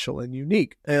it special and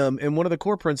unique. And one of the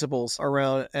core principles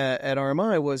around at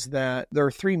RMI was that there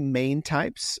are three main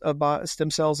types of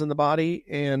stem cells in the body,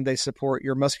 and they support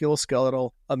your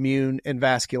musculoskeletal, immune, and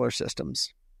vascular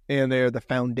systems. And they're the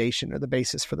foundation or the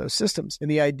basis for those systems. And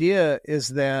the idea is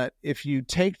that if you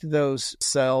take those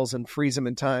cells and freeze them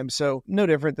in time, so no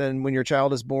different than when your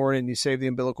child is born and you save the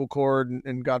umbilical cord,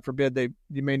 and God forbid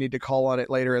you may need to call on it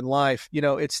later in life,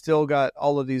 it's still got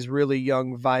all of these really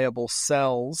young viable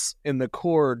cells in the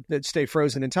cord that stay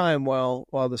frozen in time while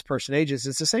this person ages.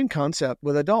 It's the same concept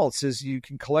with adults, is you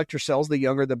can collect your cells, the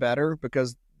younger the better,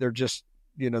 because they're just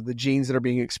the genes that are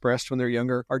being expressed when they're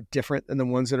younger are different than the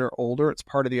ones that are older. It's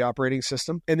part of the operating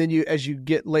system. And then as you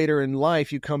get later in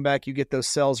life, you come back, you get those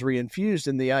cells reinfused.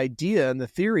 And the idea and the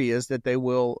theory is that they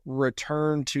will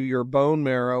return to your bone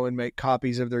marrow and make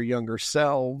copies of their younger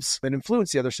selves and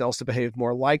influence the other cells to behave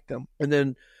more like them. And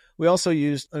then we also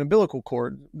used an umbilical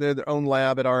cord. They're their own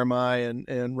lab at RMI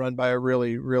and run by a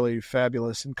really, really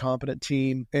fabulous and competent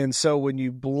team. And so when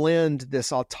you blend this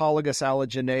autologous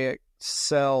allogeneic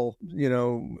cell,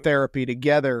 therapy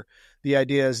together, the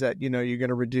idea is that, you're going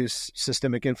to reduce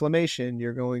systemic inflammation.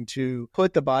 You're going to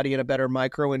put the body in a better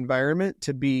microenvironment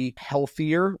to be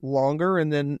healthier longer.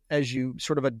 And then as you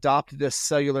sort of adopt this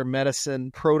cellular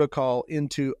medicine protocol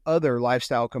into other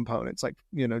lifestyle components, like,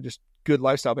 just good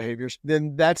lifestyle behaviors,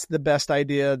 then that's the best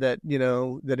idea that,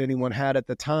 that anyone had at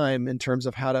the time in terms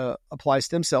of how to apply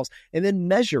stem cells, and then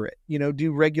measure it,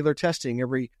 do regular testing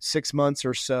every 6 months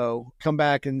or so, come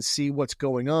back and see what's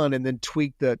going on, and then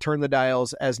turn the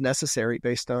dials as necessary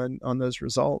based on those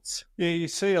results. Yeah. You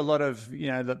see a lot of,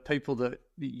 the people that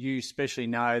you especially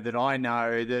know, that I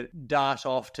know, that dart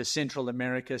off to Central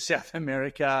America, South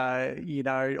America,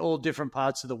 all different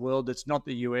parts of the world that's not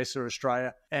the US or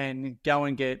Australia, and go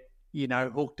and get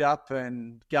hooked up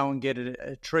and go and get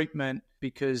a treatment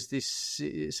because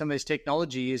some of this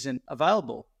technology isn't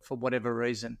available for whatever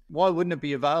reason. Why wouldn't it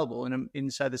be available in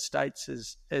say the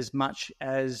States as much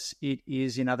as it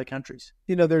is in other countries?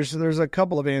 There's a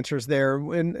couple of answers there.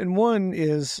 And one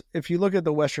is, if you look at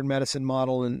the Western medicine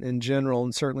model in general,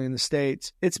 and certainly in the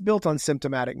States, it's built on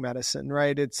symptomatic medicine,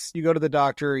 right? It's, you go to the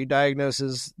doctor, he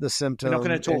diagnoses the symptom. We're not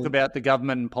going to talk about the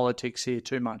government and politics here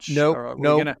too much. Nope.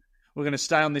 We're going to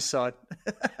stay on this side.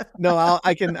 No,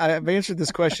 I've answered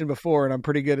this question before, and I'm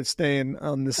pretty good at staying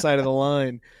on this side of the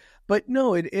line. But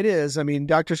no, it is. I mean,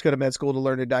 doctors go to med school to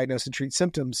learn to diagnose and treat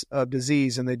symptoms of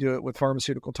disease, and they do it with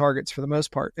pharmaceutical targets for the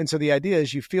most part. And so the idea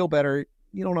is you feel better,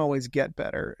 you don't always get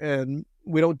better. And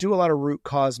we don't do a lot of root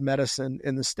cause medicine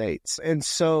in the States. And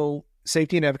so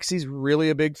safety and efficacy is really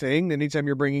a big thing. Anytime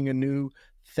you're bringing a new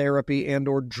therapy and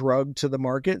or drug to the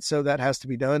market. So that has to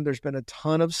be done. There's been a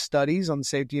ton of studies on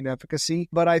safety and efficacy,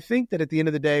 but I think that at the end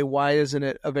of the day, why isn't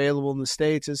it available in the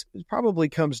States it probably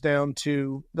comes down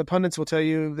to the pundits will tell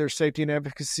you there's safety and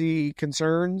efficacy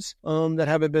concerns that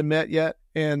haven't been met yet.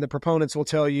 And the proponents will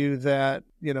tell you that,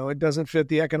 it doesn't fit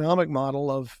the economic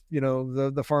model of,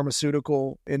 the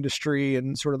pharmaceutical industry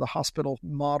and sort of the hospital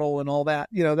model and all that.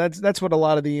 That's what a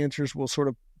lot of the answers will sort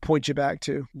of point you back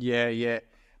to. Yeah.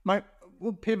 Mate,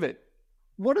 we'll pivot.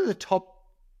 What are the top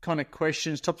kind of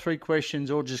questions, top 3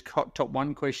 questions, or just top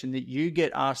 1 question that you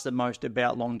get asked the most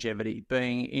about longevity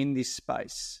being in this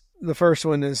space? The first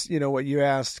one is, what you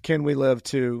asked, can we live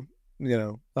to,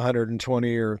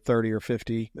 120 or 30 or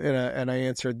 50? And I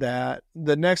answered that.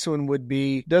 The next one would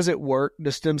be, does it work?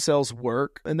 Do stem cells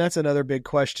work? And that's another big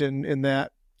question in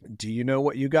that. Do you know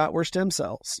what you got were stem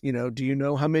cells? Do you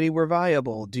know how many were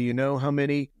viable? Do you know how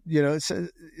many,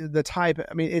 the type?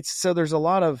 I mean, so there's a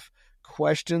lot of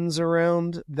questions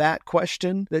around that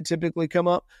question that typically come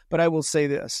up. But I will say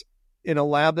this, in a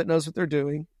lab that knows what they're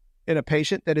doing, in a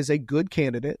patient that is a good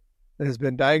candidate, that has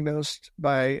been diagnosed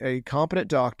by a competent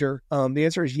doctor, the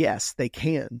answer is yes, they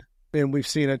can. And we've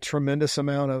seen a tremendous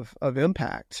amount of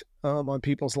impact on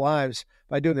people's lives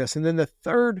by doing this. And then the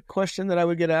third question that I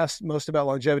would get asked most about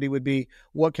longevity would be,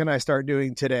 what can I start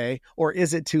doing today? Or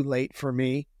is it too late for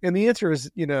me? And the answer is,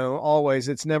 always,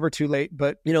 it's never too late,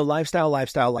 but, lifestyle.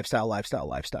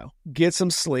 Get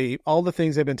some sleep, all the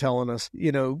things they've been telling us,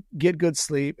 get good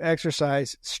sleep,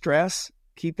 exercise, stress.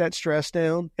 Keep that stress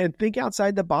down and think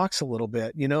outside the box a little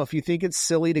bit. If you think it's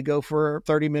silly to go for a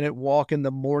 30-minute walk in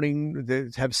the morning to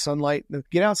have sunlight,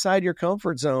 get outside your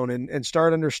comfort zone and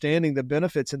start understanding the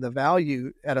benefits and the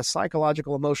value at a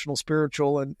psychological, emotional,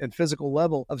 spiritual, and physical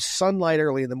level of sunlight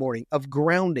early in the morning, of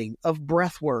grounding, of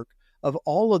breath work, of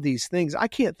all of these things. I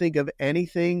can't think of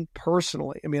anything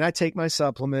personally. I mean, I take my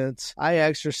supplements, I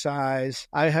exercise,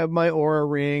 I have my Aura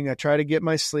ring, I try to get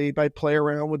my sleep, I play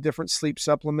around with different sleep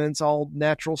supplements, all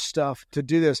natural stuff to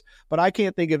do this. But I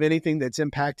can't think of anything that's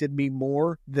impacted me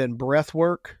more than breath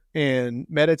work and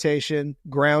meditation,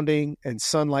 grounding, and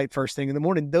sunlight first thing in the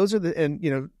morning. Those are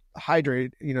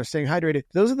hydrated, staying hydrated.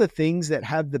 Those are the things that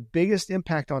have the biggest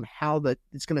impact on how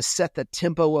it's going to set the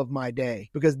tempo of my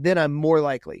day, because then I'm more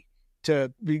likely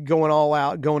to be going all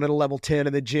out, going at a level 10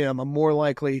 in the gym. I'm more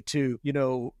likely to,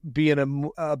 be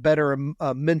in a better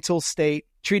mental state,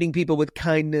 treating people with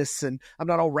kindness, and I'm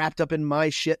not all wrapped up in my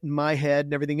shit in my head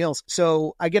and everything else.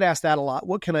 So I get asked that a lot.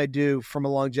 What can I do from a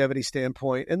longevity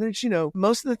standpoint? And there's,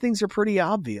 most of the things are pretty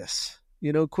obvious.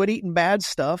 Quit eating bad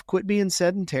stuff, quit being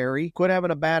sedentary, quit having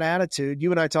a bad attitude.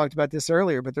 You and I talked about this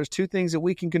earlier, but there's 2 things that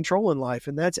we can control in life,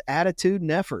 and that's attitude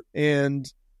and effort.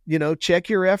 And check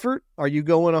your effort. Are you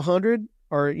going 100?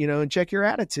 Or, and check your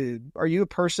attitude. Are you a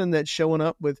person that's showing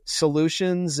up with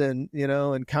solutions and,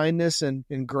 and kindness and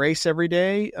grace every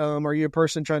day? Are you a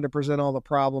person trying to present all the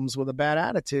problems with a bad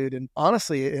attitude? And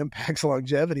honestly, it impacts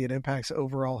longevity. It impacts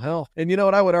overall health. And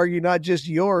what I would argue, not just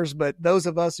yours, but those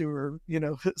of us who are,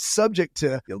 subject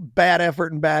to bad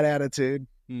effort and bad attitude.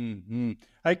 Mm-hmm.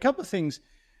 A couple of things,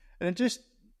 and it just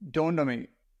dawned on me.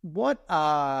 What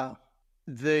are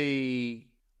the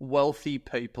wealthy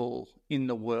people in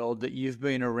the world that you've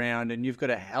been around, and you've got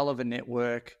a hell of a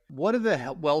network? What are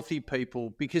the wealthy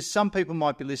people? Because some people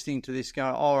might be listening to this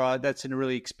going, all right, that's a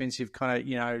really expensive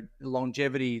kind of,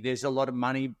 longevity. There's a lot of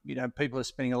money, people are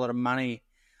spending a lot of money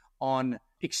on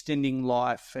extending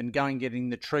life and getting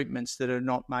the treatments that are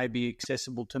not maybe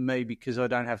accessible to me because I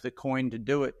don't have the coin to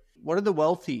do it. What are the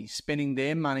wealthy spending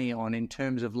their money on in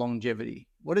terms of longevity?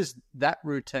 What does that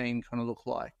routine kind of look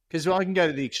like? Because I can go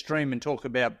to the extreme and talk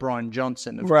about Brian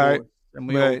Johnson, of course, and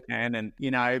we all can. And,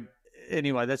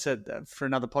 anyway, that's for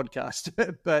another podcast.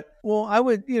 But well, I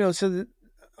would, I'm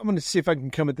going to see if I can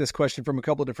come at this question from a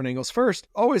couple of different angles. First,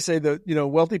 I always say that,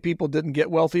 wealthy people didn't get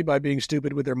wealthy by being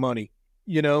stupid with their money.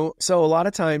 So a lot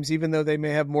of times, even though they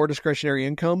may have more discretionary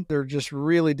income, they're just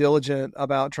really diligent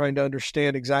about trying to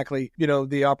understand exactly,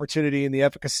 the opportunity and the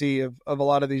efficacy of a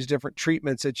lot of these different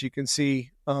treatments that you can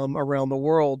see around the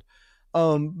world.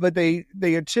 But they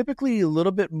are typically a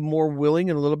little bit more willing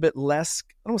and a little bit less,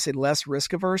 I don't want to say less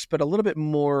risk averse, but a little bit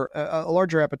more, a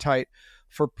larger appetite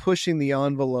for pushing the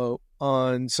envelope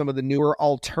on some of the newer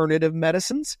alternative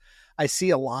medicines. I see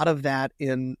a lot of that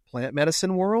in plant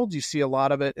medicine world. You see a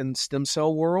lot of it in stem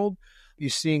cell world. You're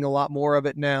seeing a lot more of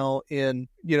it now in,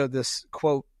 this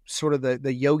quote, sort of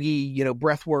the yogi,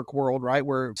 breathwork world, right?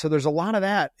 So there's a lot of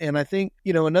that. And I think,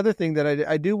 another thing that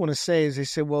I do want to say is they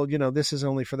say, well, this is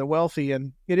only for the wealthy,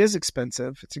 and it is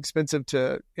expensive. It's expensive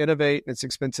to innovate, and it's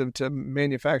expensive to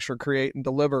manufacture, create, and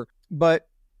deliver. But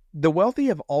the wealthy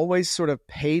have always sort of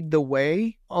paved the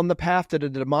way on the path to the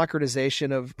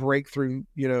democratization of breakthrough,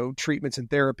 treatments and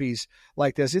therapies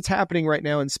like this. It's happening right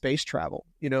now in space travel.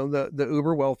 The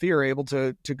uber wealthy are able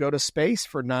to go to space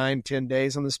for 9-10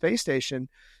 days on the space station.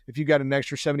 If you got an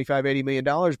extra $75-80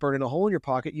 million burning a hole in your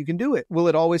pocket, you can do it. Will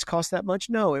it always cost that much?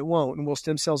 No, it won't. And will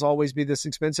stem cells always be this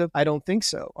expensive? I don't think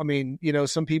so. I mean,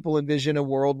 some people envision a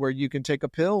world where you can take a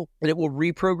pill and it will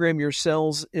reprogram your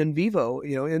cells in vivo,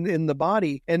 in the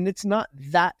body. And it's not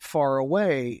that far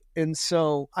away. And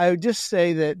so I would just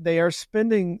say that they are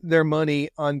spending their money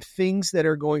on things that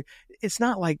are going, it's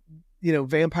not like,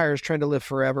 vampires trying to live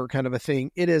forever kind of a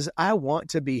thing. It is, I want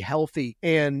to be healthy.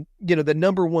 And, the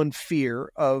number one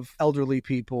fear of elderly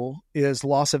people is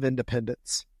loss of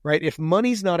independence. Right? If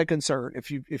money's not a concern, if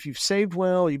you've saved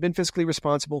well, you've been fiscally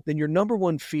responsible, then your number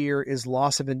one fear is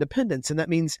loss of independence. And that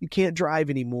means you can't drive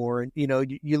anymore. And,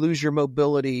 you lose your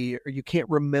mobility, or you can't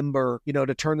remember,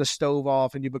 to turn the stove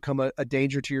off, and you become a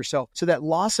danger to yourself. So that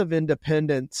loss of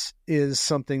independence is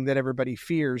something that everybody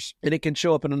fears, and it can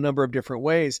show up in a number of different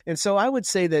ways. And so I would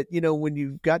say that, when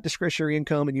you've got discretionary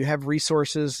income and you have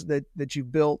resources that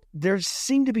you've built, there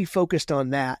seem to be focused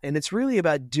on that. And it's really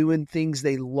about doing things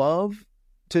they love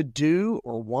to do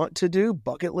or want to do,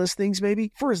 bucket list things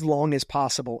maybe, for as long as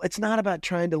possible. It's not about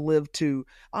trying to live to,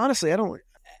 honestly, out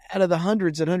of the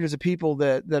hundreds and hundreds of people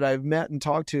that I've met and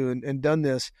talked to and done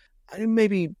this,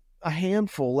 maybe a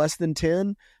handful, less than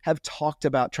 10, have talked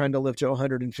about trying to live to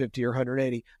 150 or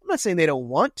 180. I'm not saying they don't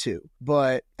want to,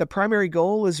 but the primary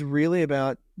goal is really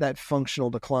about that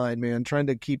functional decline, man, trying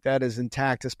to keep that as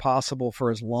intact as possible for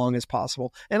as long as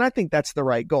possible. And I think that's the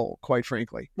right goal, quite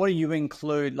frankly. What do you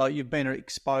include? Like, you've been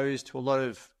exposed to a lot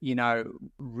of,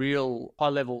 real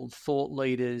high-level thought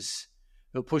leaders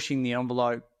who are pushing the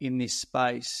envelope in this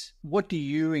space. What do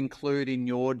you include in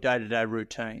your day-to-day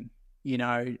routine?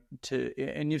 And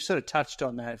you've sort of touched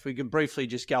on that. If we can briefly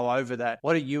just go over that,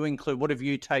 what do you include? What have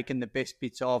you taken the best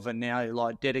bits of, and now you're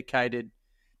like dedicated,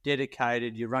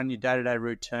 you run your day-to-day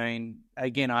routine?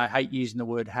 Again, I hate using the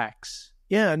word hacks.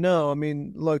 Yeah, no, I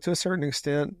mean, look, to a certain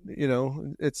extent,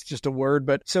 it's just a word.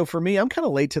 But so for me, I'm kind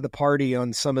of late to the party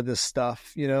on some of this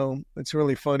stuff. It's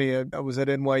really funny. I was at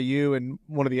NYU, and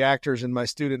one of the actors in my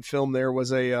student film there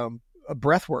was a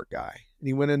breathwork guy. And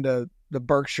he went into the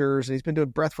Berkshires, and he's been doing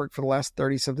breath work for the last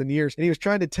 30 something years. And he was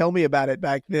trying to tell me about it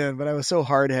back then, but I was so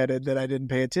hard headed that I didn't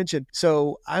pay attention.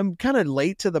 So I'm kind of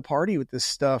late to the party with this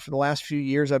stuff. For the last few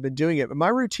years, I've been doing it. But my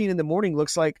routine in the morning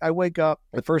looks like I wake up.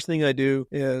 The first thing I do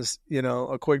is,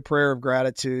 a quick prayer of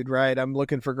gratitude, right? I'm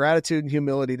looking for gratitude and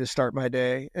humility to start my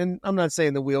day. And I'm not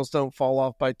saying the wheels don't fall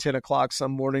off by 10 o'clock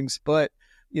some mornings, but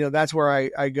that's where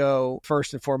I go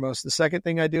first and foremost. The second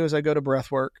thing I do is I go to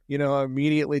breath work. I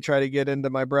immediately try to get into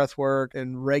my breath work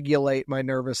and regulate my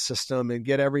nervous system and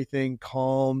get everything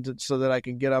calmed so that I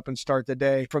can get up and start the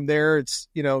day. From there, it's,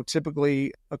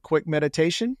 typically a quick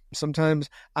meditation. Sometimes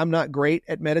I'm not great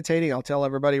at meditating. I'll tell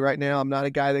everybody right now, I'm not a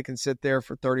guy that can sit there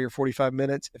for 30 or 45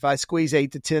 minutes. If I squeeze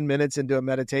 8 to 10 minutes into a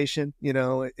meditation,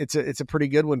 it's a pretty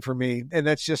good one for me. And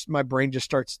that's just, my brain just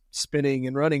starts spinning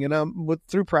and running. And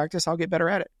through practice, I'll get better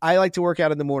at it. I like to work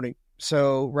out in the morning.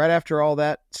 So right after all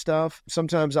that stuff,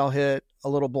 sometimes I'll hit a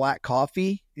little black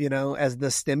coffee, as the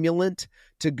stimulant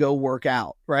to go work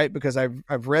out, right? Because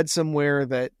I've read somewhere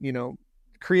that,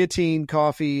 creatine,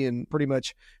 coffee, and pretty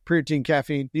much protein,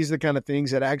 caffeine, these are the kind of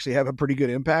things that actually have a pretty good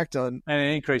impact on. And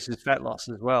it increases fat loss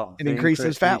as well. It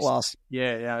increases fat loss.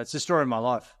 Yeah. It's the story of my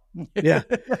life. Yeah.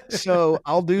 So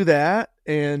I'll do that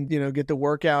and, get the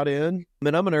workout in.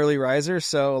 And I'm an early riser,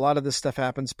 so a lot of this stuff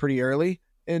happens pretty early.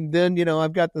 And then,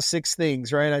 I've got the 6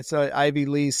 things, right? I saw Ivy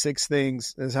Lee's 6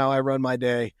 things is how I run my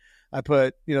day. I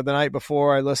put, the night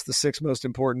before, I list the 6 most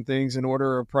important things in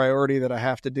order of priority that I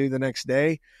have to do the next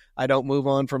day. I don't move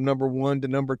on from number 1 to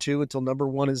number 2 until number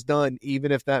 1 is done,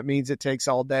 even if that means it takes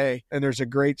all day. And there's a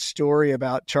great story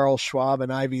about Charles Schwab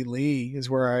and Ivy Lee is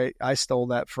where I stole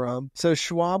that from. So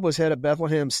Schwab was head of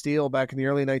Bethlehem Steel back in the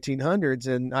early 1900s,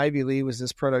 and Ivy Lee was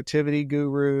this productivity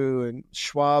guru. And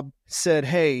Schwab said,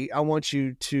 hey, I want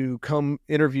you to come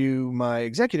interview my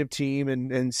executive team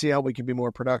and see how we can be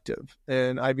more productive.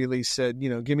 And Ivy Lee said,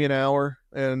 give me an hour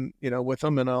and, with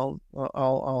them, and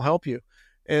I'll help you.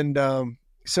 And,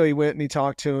 so he went and he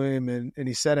talked to him and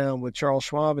he sat down with Charles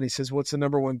Schwab and he says, what's the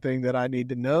number one thing that I need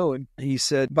to know? And he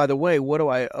said, by the way, what do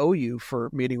I owe you for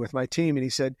meeting with my team? And he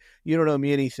said, you don't owe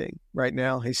me anything right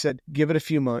now. He said, give it a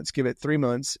few months, give it 3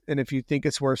 months. And if you think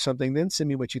it's worth something, then send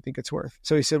me what you think it's worth.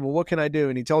 So he said, well, what can I do?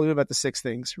 And he told him about the 6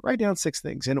 things. Write down 6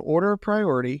 things in order of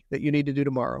priority that you need to do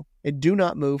tomorrow. And do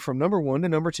not move from number 1 to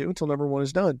number 2 until number 1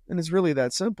 is done. And it's really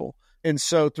that simple. And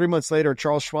so 3 months later,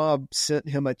 Charles Schwab sent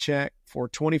him a check for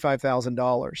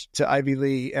 $25,000 to Ivy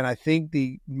Lee. And I think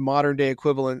the modern day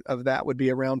equivalent of that would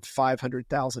be around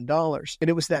 $500,000. And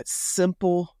it was that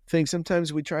simple thing.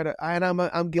 Sometimes we try to, and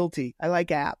I'm guilty. I like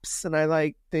apps and I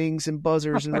like things and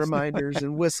buzzers and reminders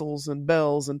and whistles and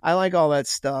bells. And I like all that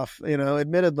stuff,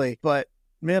 admittedly. But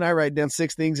Man, I write down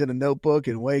 6 things in a notebook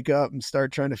and wake up and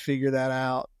start trying to figure that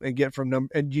out and get from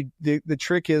the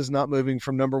trick is not moving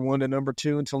from number 1 to number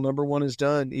 2 until number 1 is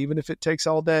done. Even if it takes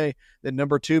all day, then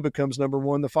number 2 becomes number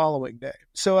 1 the following day.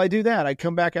 So I do that. I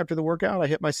come back after the workout, I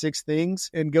hit my 6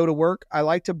 things and go to work. I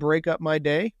like to break up my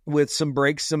day with some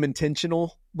breaks, some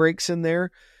intentional breaks in there.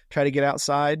 Try to get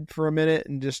outside for a minute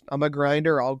and I'm a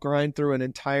grinder. I'll grind through an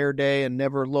entire day and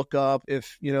never look up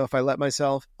if I let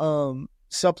myself.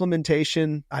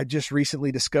 Supplementation. I just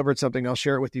recently discovered something. I'll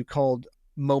share it with you called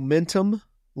Momentum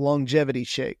Longevity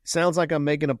Shake. Sounds like I'm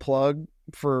making a plug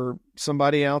for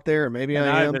somebody out there, or maybe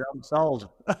I am. But I'm sold.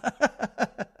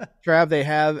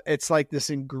 Trav, it's like this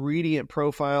ingredient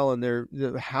profile and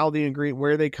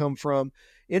where they come from.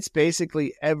 It's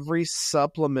basically every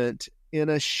supplement in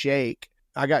a shake.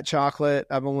 I got chocolate.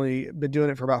 I've only been doing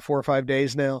it for about 4 or 5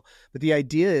 days now. But the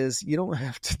idea is you don't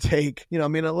have to take,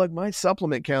 look, my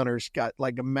supplement counter's got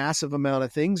like a massive amount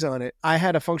of things on it. I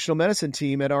had a functional medicine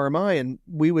team at RMI and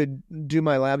we would do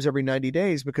my labs every 90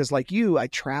 days because like you, I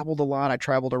traveled a lot. I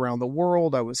traveled around the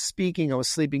world. I was speaking. I was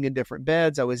sleeping in different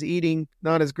beds. I was eating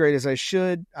not as great as I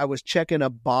should. I was checking a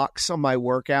box on my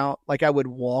workout. Like I would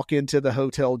walk into the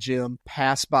hotel gym,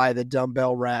 pass by the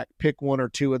dumbbell rack, pick 1 or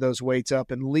 2 of those weights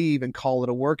up and leave and call it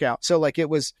a workout. So like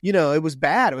it was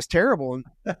bad. It was terrible.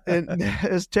 And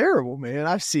it was terrible, man.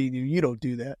 I've seen you. You don't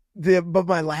do that. But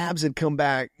my labs had come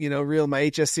back, my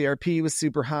HSCRP was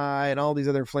super high and all these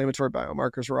other inflammatory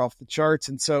biomarkers were off the charts.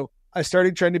 And so I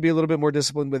started trying to be a little bit more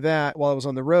disciplined with that while I was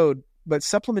on the road. But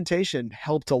supplementation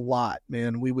helped a lot,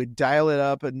 man. We would dial it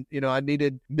up and, I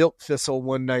needed milk thistle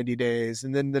 190 days.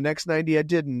 And then the next 90 I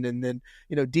didn't. And then,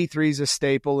 D3 is a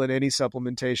staple in any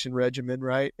supplementation regimen,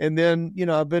 right? And then,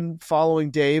 I've been following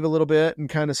Dave a little bit and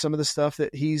kind of some of the stuff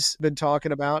that he's been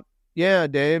talking about. Yeah,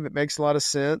 Dave, it makes a lot of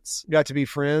sense. Got to be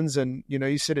friends and,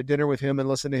 you sit at dinner with him and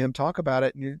listen to him talk about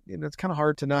it. And it's kind of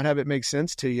hard to not have it make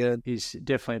sense to you. He's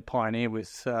definitely a pioneer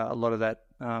with a lot of that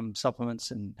supplements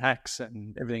and hacks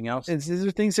and everything else. And these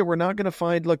are things that we're not going to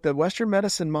find. Look, the Western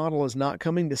medicine model is not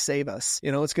coming to save us.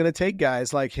 It's going to take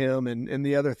guys like him and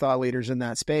the other thought leaders in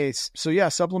that space. So yeah,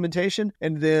 supplementation.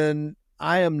 And then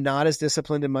I am not as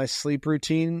disciplined in my sleep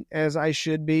routine as I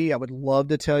should be. I would love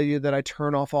to tell you that I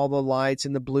turn off all the lights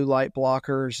and the blue light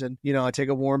blockers and, I take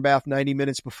a warm bath 90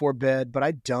 minutes before bed, but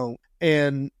I don't.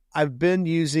 And I've been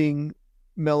using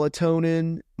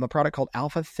melatonin, a product called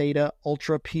Alpha Theta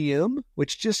Ultra PM,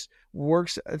 which just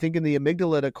works, I think, in the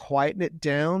amygdala to quieten it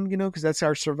down, because that's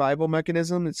our survival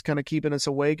mechanism. It's kind of keeping us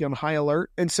awake on high alert.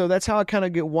 And so that's how I kind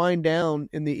of wind down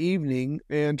in the evening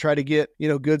and try to get,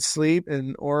 good sleep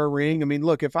and Aura Ring. I mean,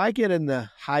 look, if I get in the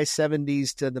high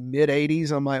 70s to the mid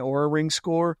 80s on my Aura Ring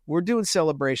score, we're doing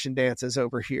celebration dances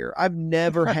over here. I've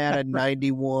never had a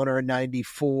 91 or a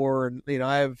 94. And,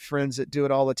 I have friends that do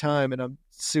it all the time and I'm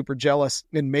super jealous.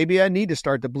 And maybe I need to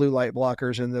start the blue light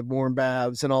blockers and the warm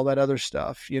baths and all that other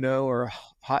stuff, or a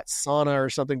hot sauna or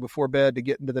something before bed to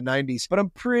get into the 90s. But I'm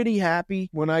pretty happy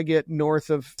when I get north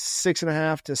of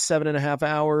 6.5 to 7.5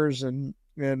 hours and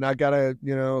I got a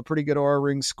pretty good Aura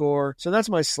Ring score. So that's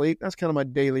my sleep. That's kind of my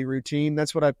daily routine.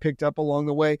 That's what I picked up along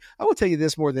the way. I will tell you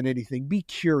this more than anything. Be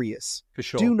curious. For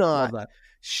sure. Do not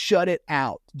shut it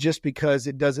out just because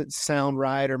it doesn't sound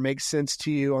right or make sense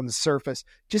to you on the surface.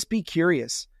 Just be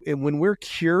curious. And when we're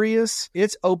curious,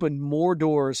 it's opened more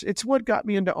doors. It's what got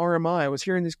me into RMI. I was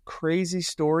hearing this crazy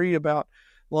story about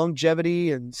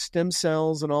longevity and stem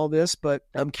cells and all this, but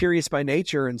I'm curious by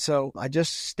nature. And so I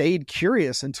just stayed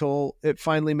curious until it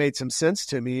finally made some sense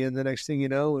to me. And the next thing you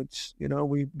know,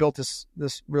 we built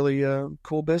this really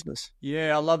cool business.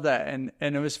 Yeah, I love that. And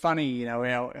it was funny,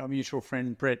 our mutual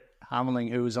friend, Brett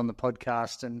Harmeling, who was on the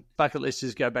podcast, and bucket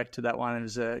listers go back to that one. It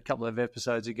was a couple of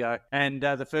episodes ago. And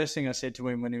the first thing I said to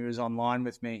him when he was online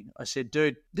with me, I said,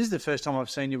 dude, this is the first time I've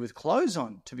seen you with clothes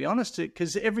on, to be honest,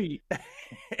 because every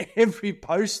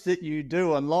post that you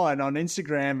do online on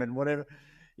Instagram and whatever,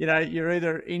 you're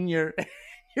either in your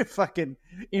fucking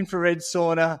infrared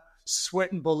sauna,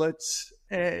 sweating bullets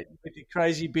with your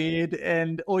crazy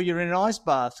beard, or you're in an ice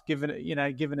bath, giving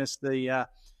us the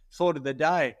thought of the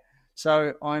day.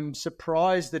 So I'm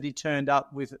surprised that he turned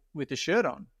up with a shirt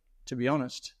on, to be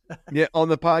honest. Yeah, on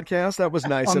the podcast, that was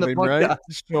nice of him, right?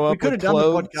 Show up. We could have done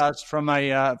the podcast from an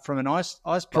ice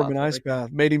bath. From an ice bath.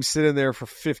 Made him sit in there for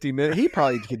 50 minutes. He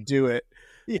probably could do it.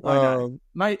 Yeah, I know.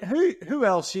 Mate, who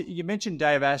else? You mentioned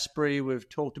Dave Asprey. We've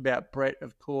talked about Brett,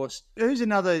 of course. Who's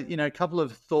another, couple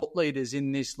of thought leaders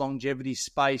in this longevity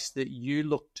space that you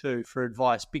look to for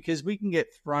advice? Because we can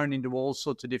get thrown into all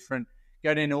sorts of different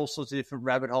go down all sorts of different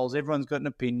rabbit holes. Everyone's got an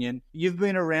opinion. You've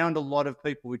been around a lot of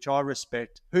people, which I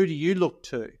respect. Who do you look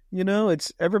to? You know,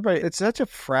 it's everybody. It's such a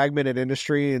fragmented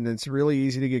industry, and it's really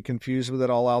easy to get confused with it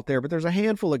all out there. But there's a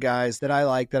handful of guys that I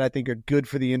like that I think are good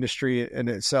for the industry in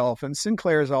itself. And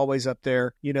Sinclair is always up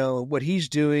there. You know, what he's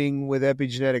doing with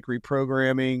epigenetic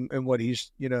reprogramming and what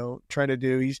he's, trying to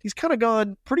do. He's kind of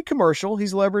gone pretty commercial.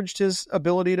 He's leveraged his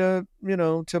ability to,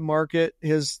 to market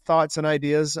his thoughts and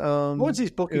ideas. What's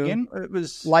his book again? It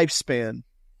was Lifespan.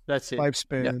 That's it.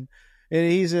 Lifespan. Yep. And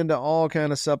he's into all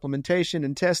kind of supplementation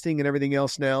and testing and everything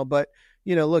else now. But,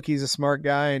 look, he's a smart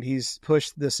guy and he's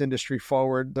pushed this industry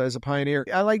forward as a pioneer.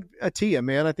 I like Attia,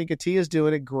 man. I think Attia's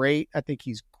doing it great. I think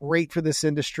he's great for this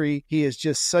industry. He is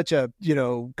just such a,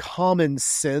 common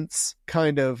sense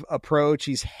kind of approach.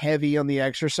 He's heavy on the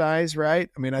exercise, right?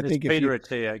 I mean, I think Peter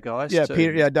Attia, guys. Yeah,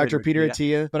 too. Dr. Peter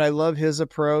Attia. But I love his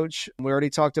approach. We already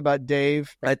talked about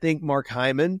Dave. I think Mark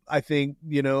Hyman. I think,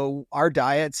 our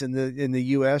diets in the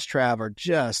U.S., Trav, are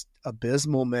just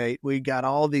abysmal, mate. We got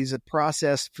all these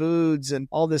processed foods and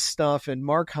all this stuff. And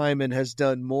Mark Hyman has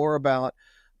done more about,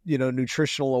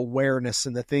 nutritional awareness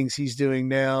and the things he's doing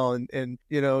now and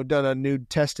done a new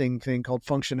testing thing called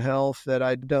Function Health that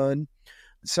I'd done.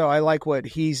 So I like what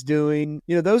he's doing.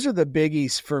 Those are the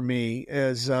biggies for me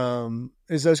is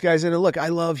those guys. And look, I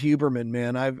love Huberman,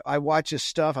 man. I watch his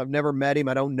stuff. I've never met him.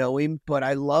 I don't know him, but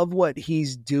I love what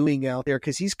he's doing out there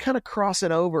because he's kind of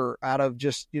crossing over out of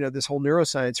just, this whole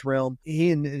neuroscience realm.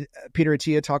 He and Peter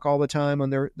Attia talk all the time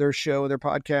on their show, their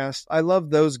podcast. I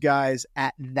love those guys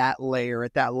at that layer,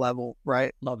 at that level,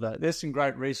 right? Love that. There's some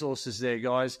great resources there,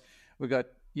 guys. We've got,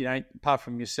 apart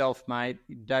from yourself, mate,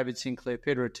 David Sinclair,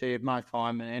 Peter Attia, Mark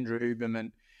Hyman, Andrew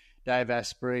Huberman, Dave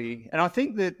Asprey. And I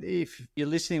think that if you're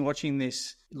listening, watching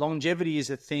this, longevity is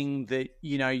a thing that,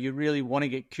 you really want to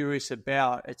get curious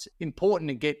about. It's important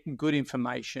to get good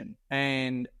information.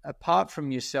 And apart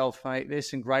from yourself, mate, there's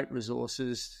some great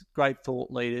resources, great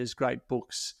thought leaders, great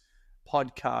books,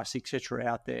 podcasts, etc.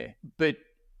 out there. But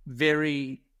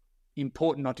very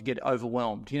important not to get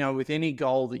overwhelmed. With any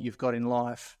goal that you've got in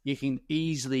life, you can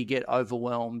easily get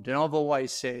overwhelmed. And I've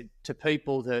always said to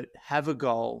people that have a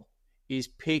goal is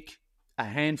pick a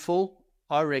handful,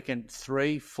 I reckon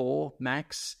 3, 4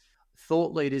 max,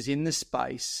 thought leaders in the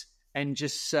space and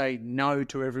just say no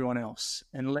to everyone else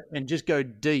and just go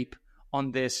deep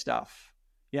on their stuff.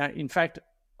 In fact,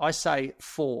 I say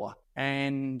 4,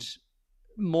 and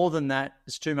more than that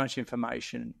is too much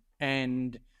information.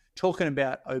 And talking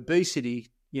about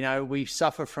obesity, we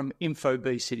suffer from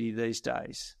infobesity these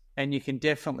days. And you can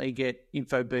definitely get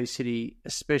infobesity,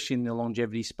 especially in the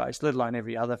longevity space, let alone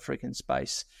every other freaking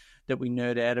space that we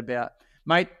nerd out about.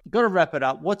 Mate, got to wrap it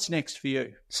up. What's next for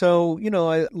you? So,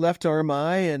 I left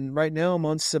RMI and right now I'm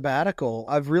on sabbatical.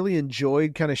 I've really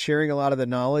enjoyed kind of sharing a lot of the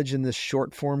knowledge in this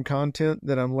short form content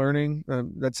that I'm learning.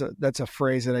 That's a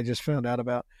phrase that I just found out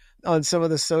about. On some of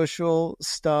the social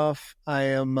stuff, I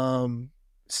am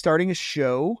starting a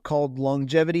show called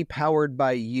Longevity Powered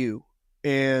by You.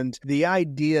 And the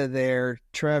idea there,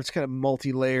 Trav's kind of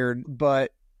multi-layered, but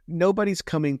nobody's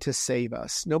coming to save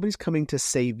us. Nobody's coming to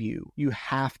save you. You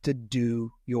have to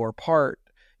do your part.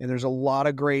 And there's a lot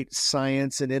of great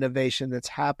science and innovation that's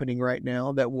happening right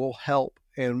now that will help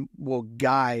and will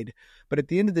guide. But at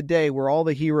the end of the day, we're all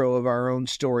the hero of our own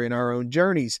story and our own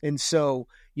journeys. And so,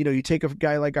 you take a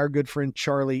guy like our good friend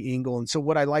Charlie Engle. And so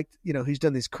what I liked, he's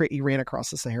done this, he ran across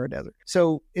the Sahara Desert.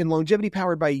 So in Longevity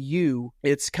Powered by You,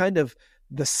 it's kind of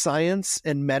the science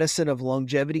and medicine of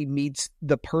longevity meets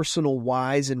the personal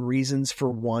whys and reasons for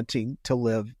wanting to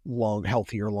live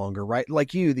healthier, longer, right?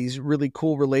 Like you, these really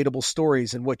cool, relatable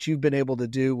stories and what you've been able to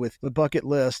do with the bucket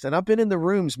list. And I've been in the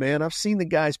rooms, man. I've seen the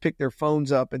guys pick their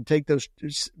phones up and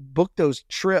book those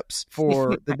trips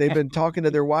that they've been talking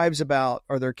to their wives about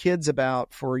or their kids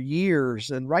about for years.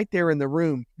 And right there in the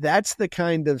room, that's the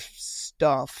kind of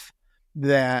stuff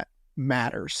that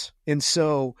matters. And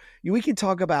so we can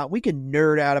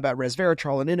nerd out about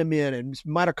resveratrol and Inamin and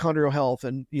mitochondrial health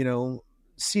and,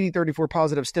 CD34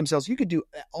 positive stem cells. You could do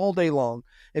all day long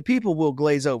and people will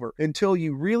glaze over until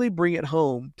you really bring it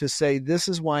home to say, this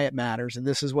is why it matters and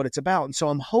this is what it's about. And so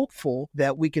I'm hopeful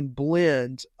that we can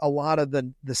blend a lot of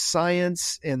the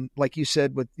science and, like you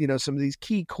said, with, some of these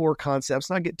key core concepts,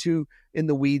 not get too in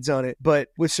the weeds on it, but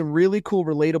with some really cool,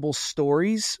 relatable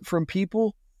stories from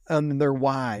people. And they're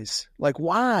whys. Like,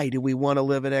 why do we want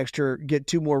to get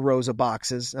 2 more rows of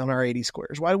boxes on our 80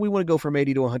 squares? Why do we want to go from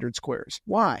 80 to 100 squares?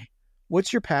 Why?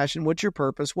 What's your passion? What's your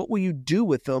purpose? What will you do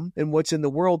with them and what's in the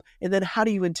world? And then how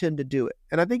do you intend to do it?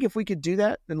 And I think if we could do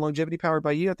that in Longevity Powered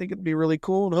by You, I think it'd be really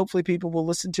cool. And hopefully people will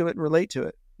listen to it and relate to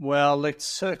it. Well, let's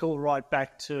circle right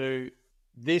back to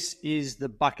This is the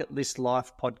Bucket List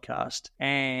Life podcast,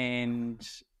 and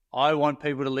I want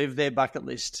people to live their bucket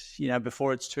list,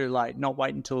 before it's too late, not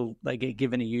wait until they get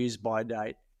given a use-by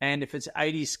date. And if it's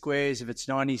 80 squares, if it's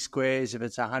 90 squares, if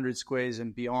it's 100 squares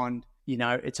and beyond,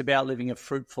 it's about living a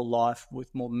fruitful life with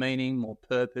more meaning, more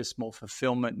purpose, more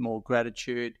fulfillment, more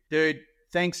gratitude. Dude,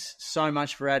 thanks so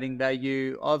much for adding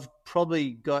value. I've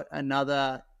probably got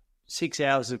another 6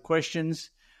 hours of questions.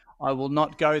 I will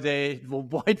not go there. We'll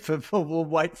wait for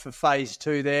phase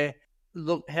 2 there.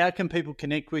 Look, how can people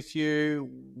connect with you?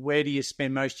 Where do you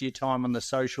spend most of your time on the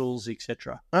socials,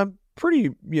 etc.? I'm pretty,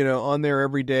 on there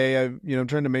every day. I'm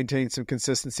trying to maintain some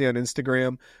consistency on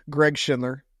Instagram. Greg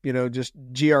Shindler, just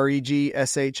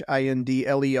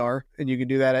GregShindler. And you can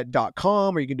do that at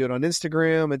 .com, or you can do it on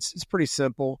Instagram. It's pretty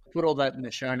simple. Put all that in the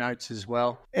show notes as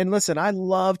well. And listen, I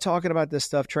love talking about this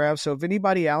stuff, Trav. So if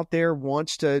anybody out there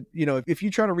wants to, if you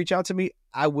try to reach out to me,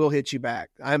 I will hit you back.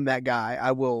 I'm that guy.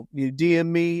 I will, DM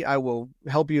me. I will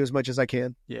help you as much as I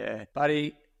can. Yeah,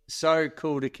 buddy. So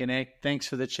cool to connect. Thanks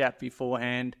for the chat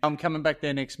beforehand. I'm coming back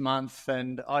there next month,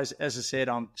 and as I said,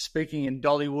 I'm speaking in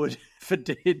Dollywood for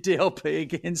DLP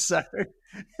again. So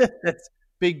that's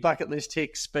big bucket list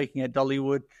tick, speaking at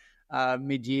Dollywood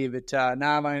mid-year. But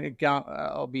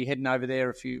I'll be heading over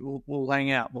there. We'll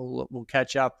hang out. We'll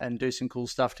catch up and do some cool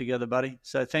stuff together, buddy.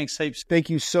 So thanks heaps. Thank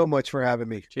you so much for having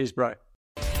me. Cheers, bro.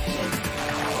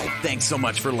 Thanks so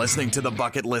much for listening to the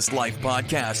Bucket List Life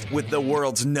podcast with the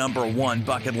world's #1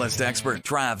 bucket list expert,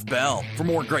 Trav Bell. For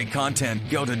more great content,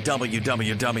 go to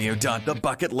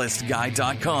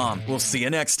www.thebucketlistguy.com. We'll see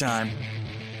you next time.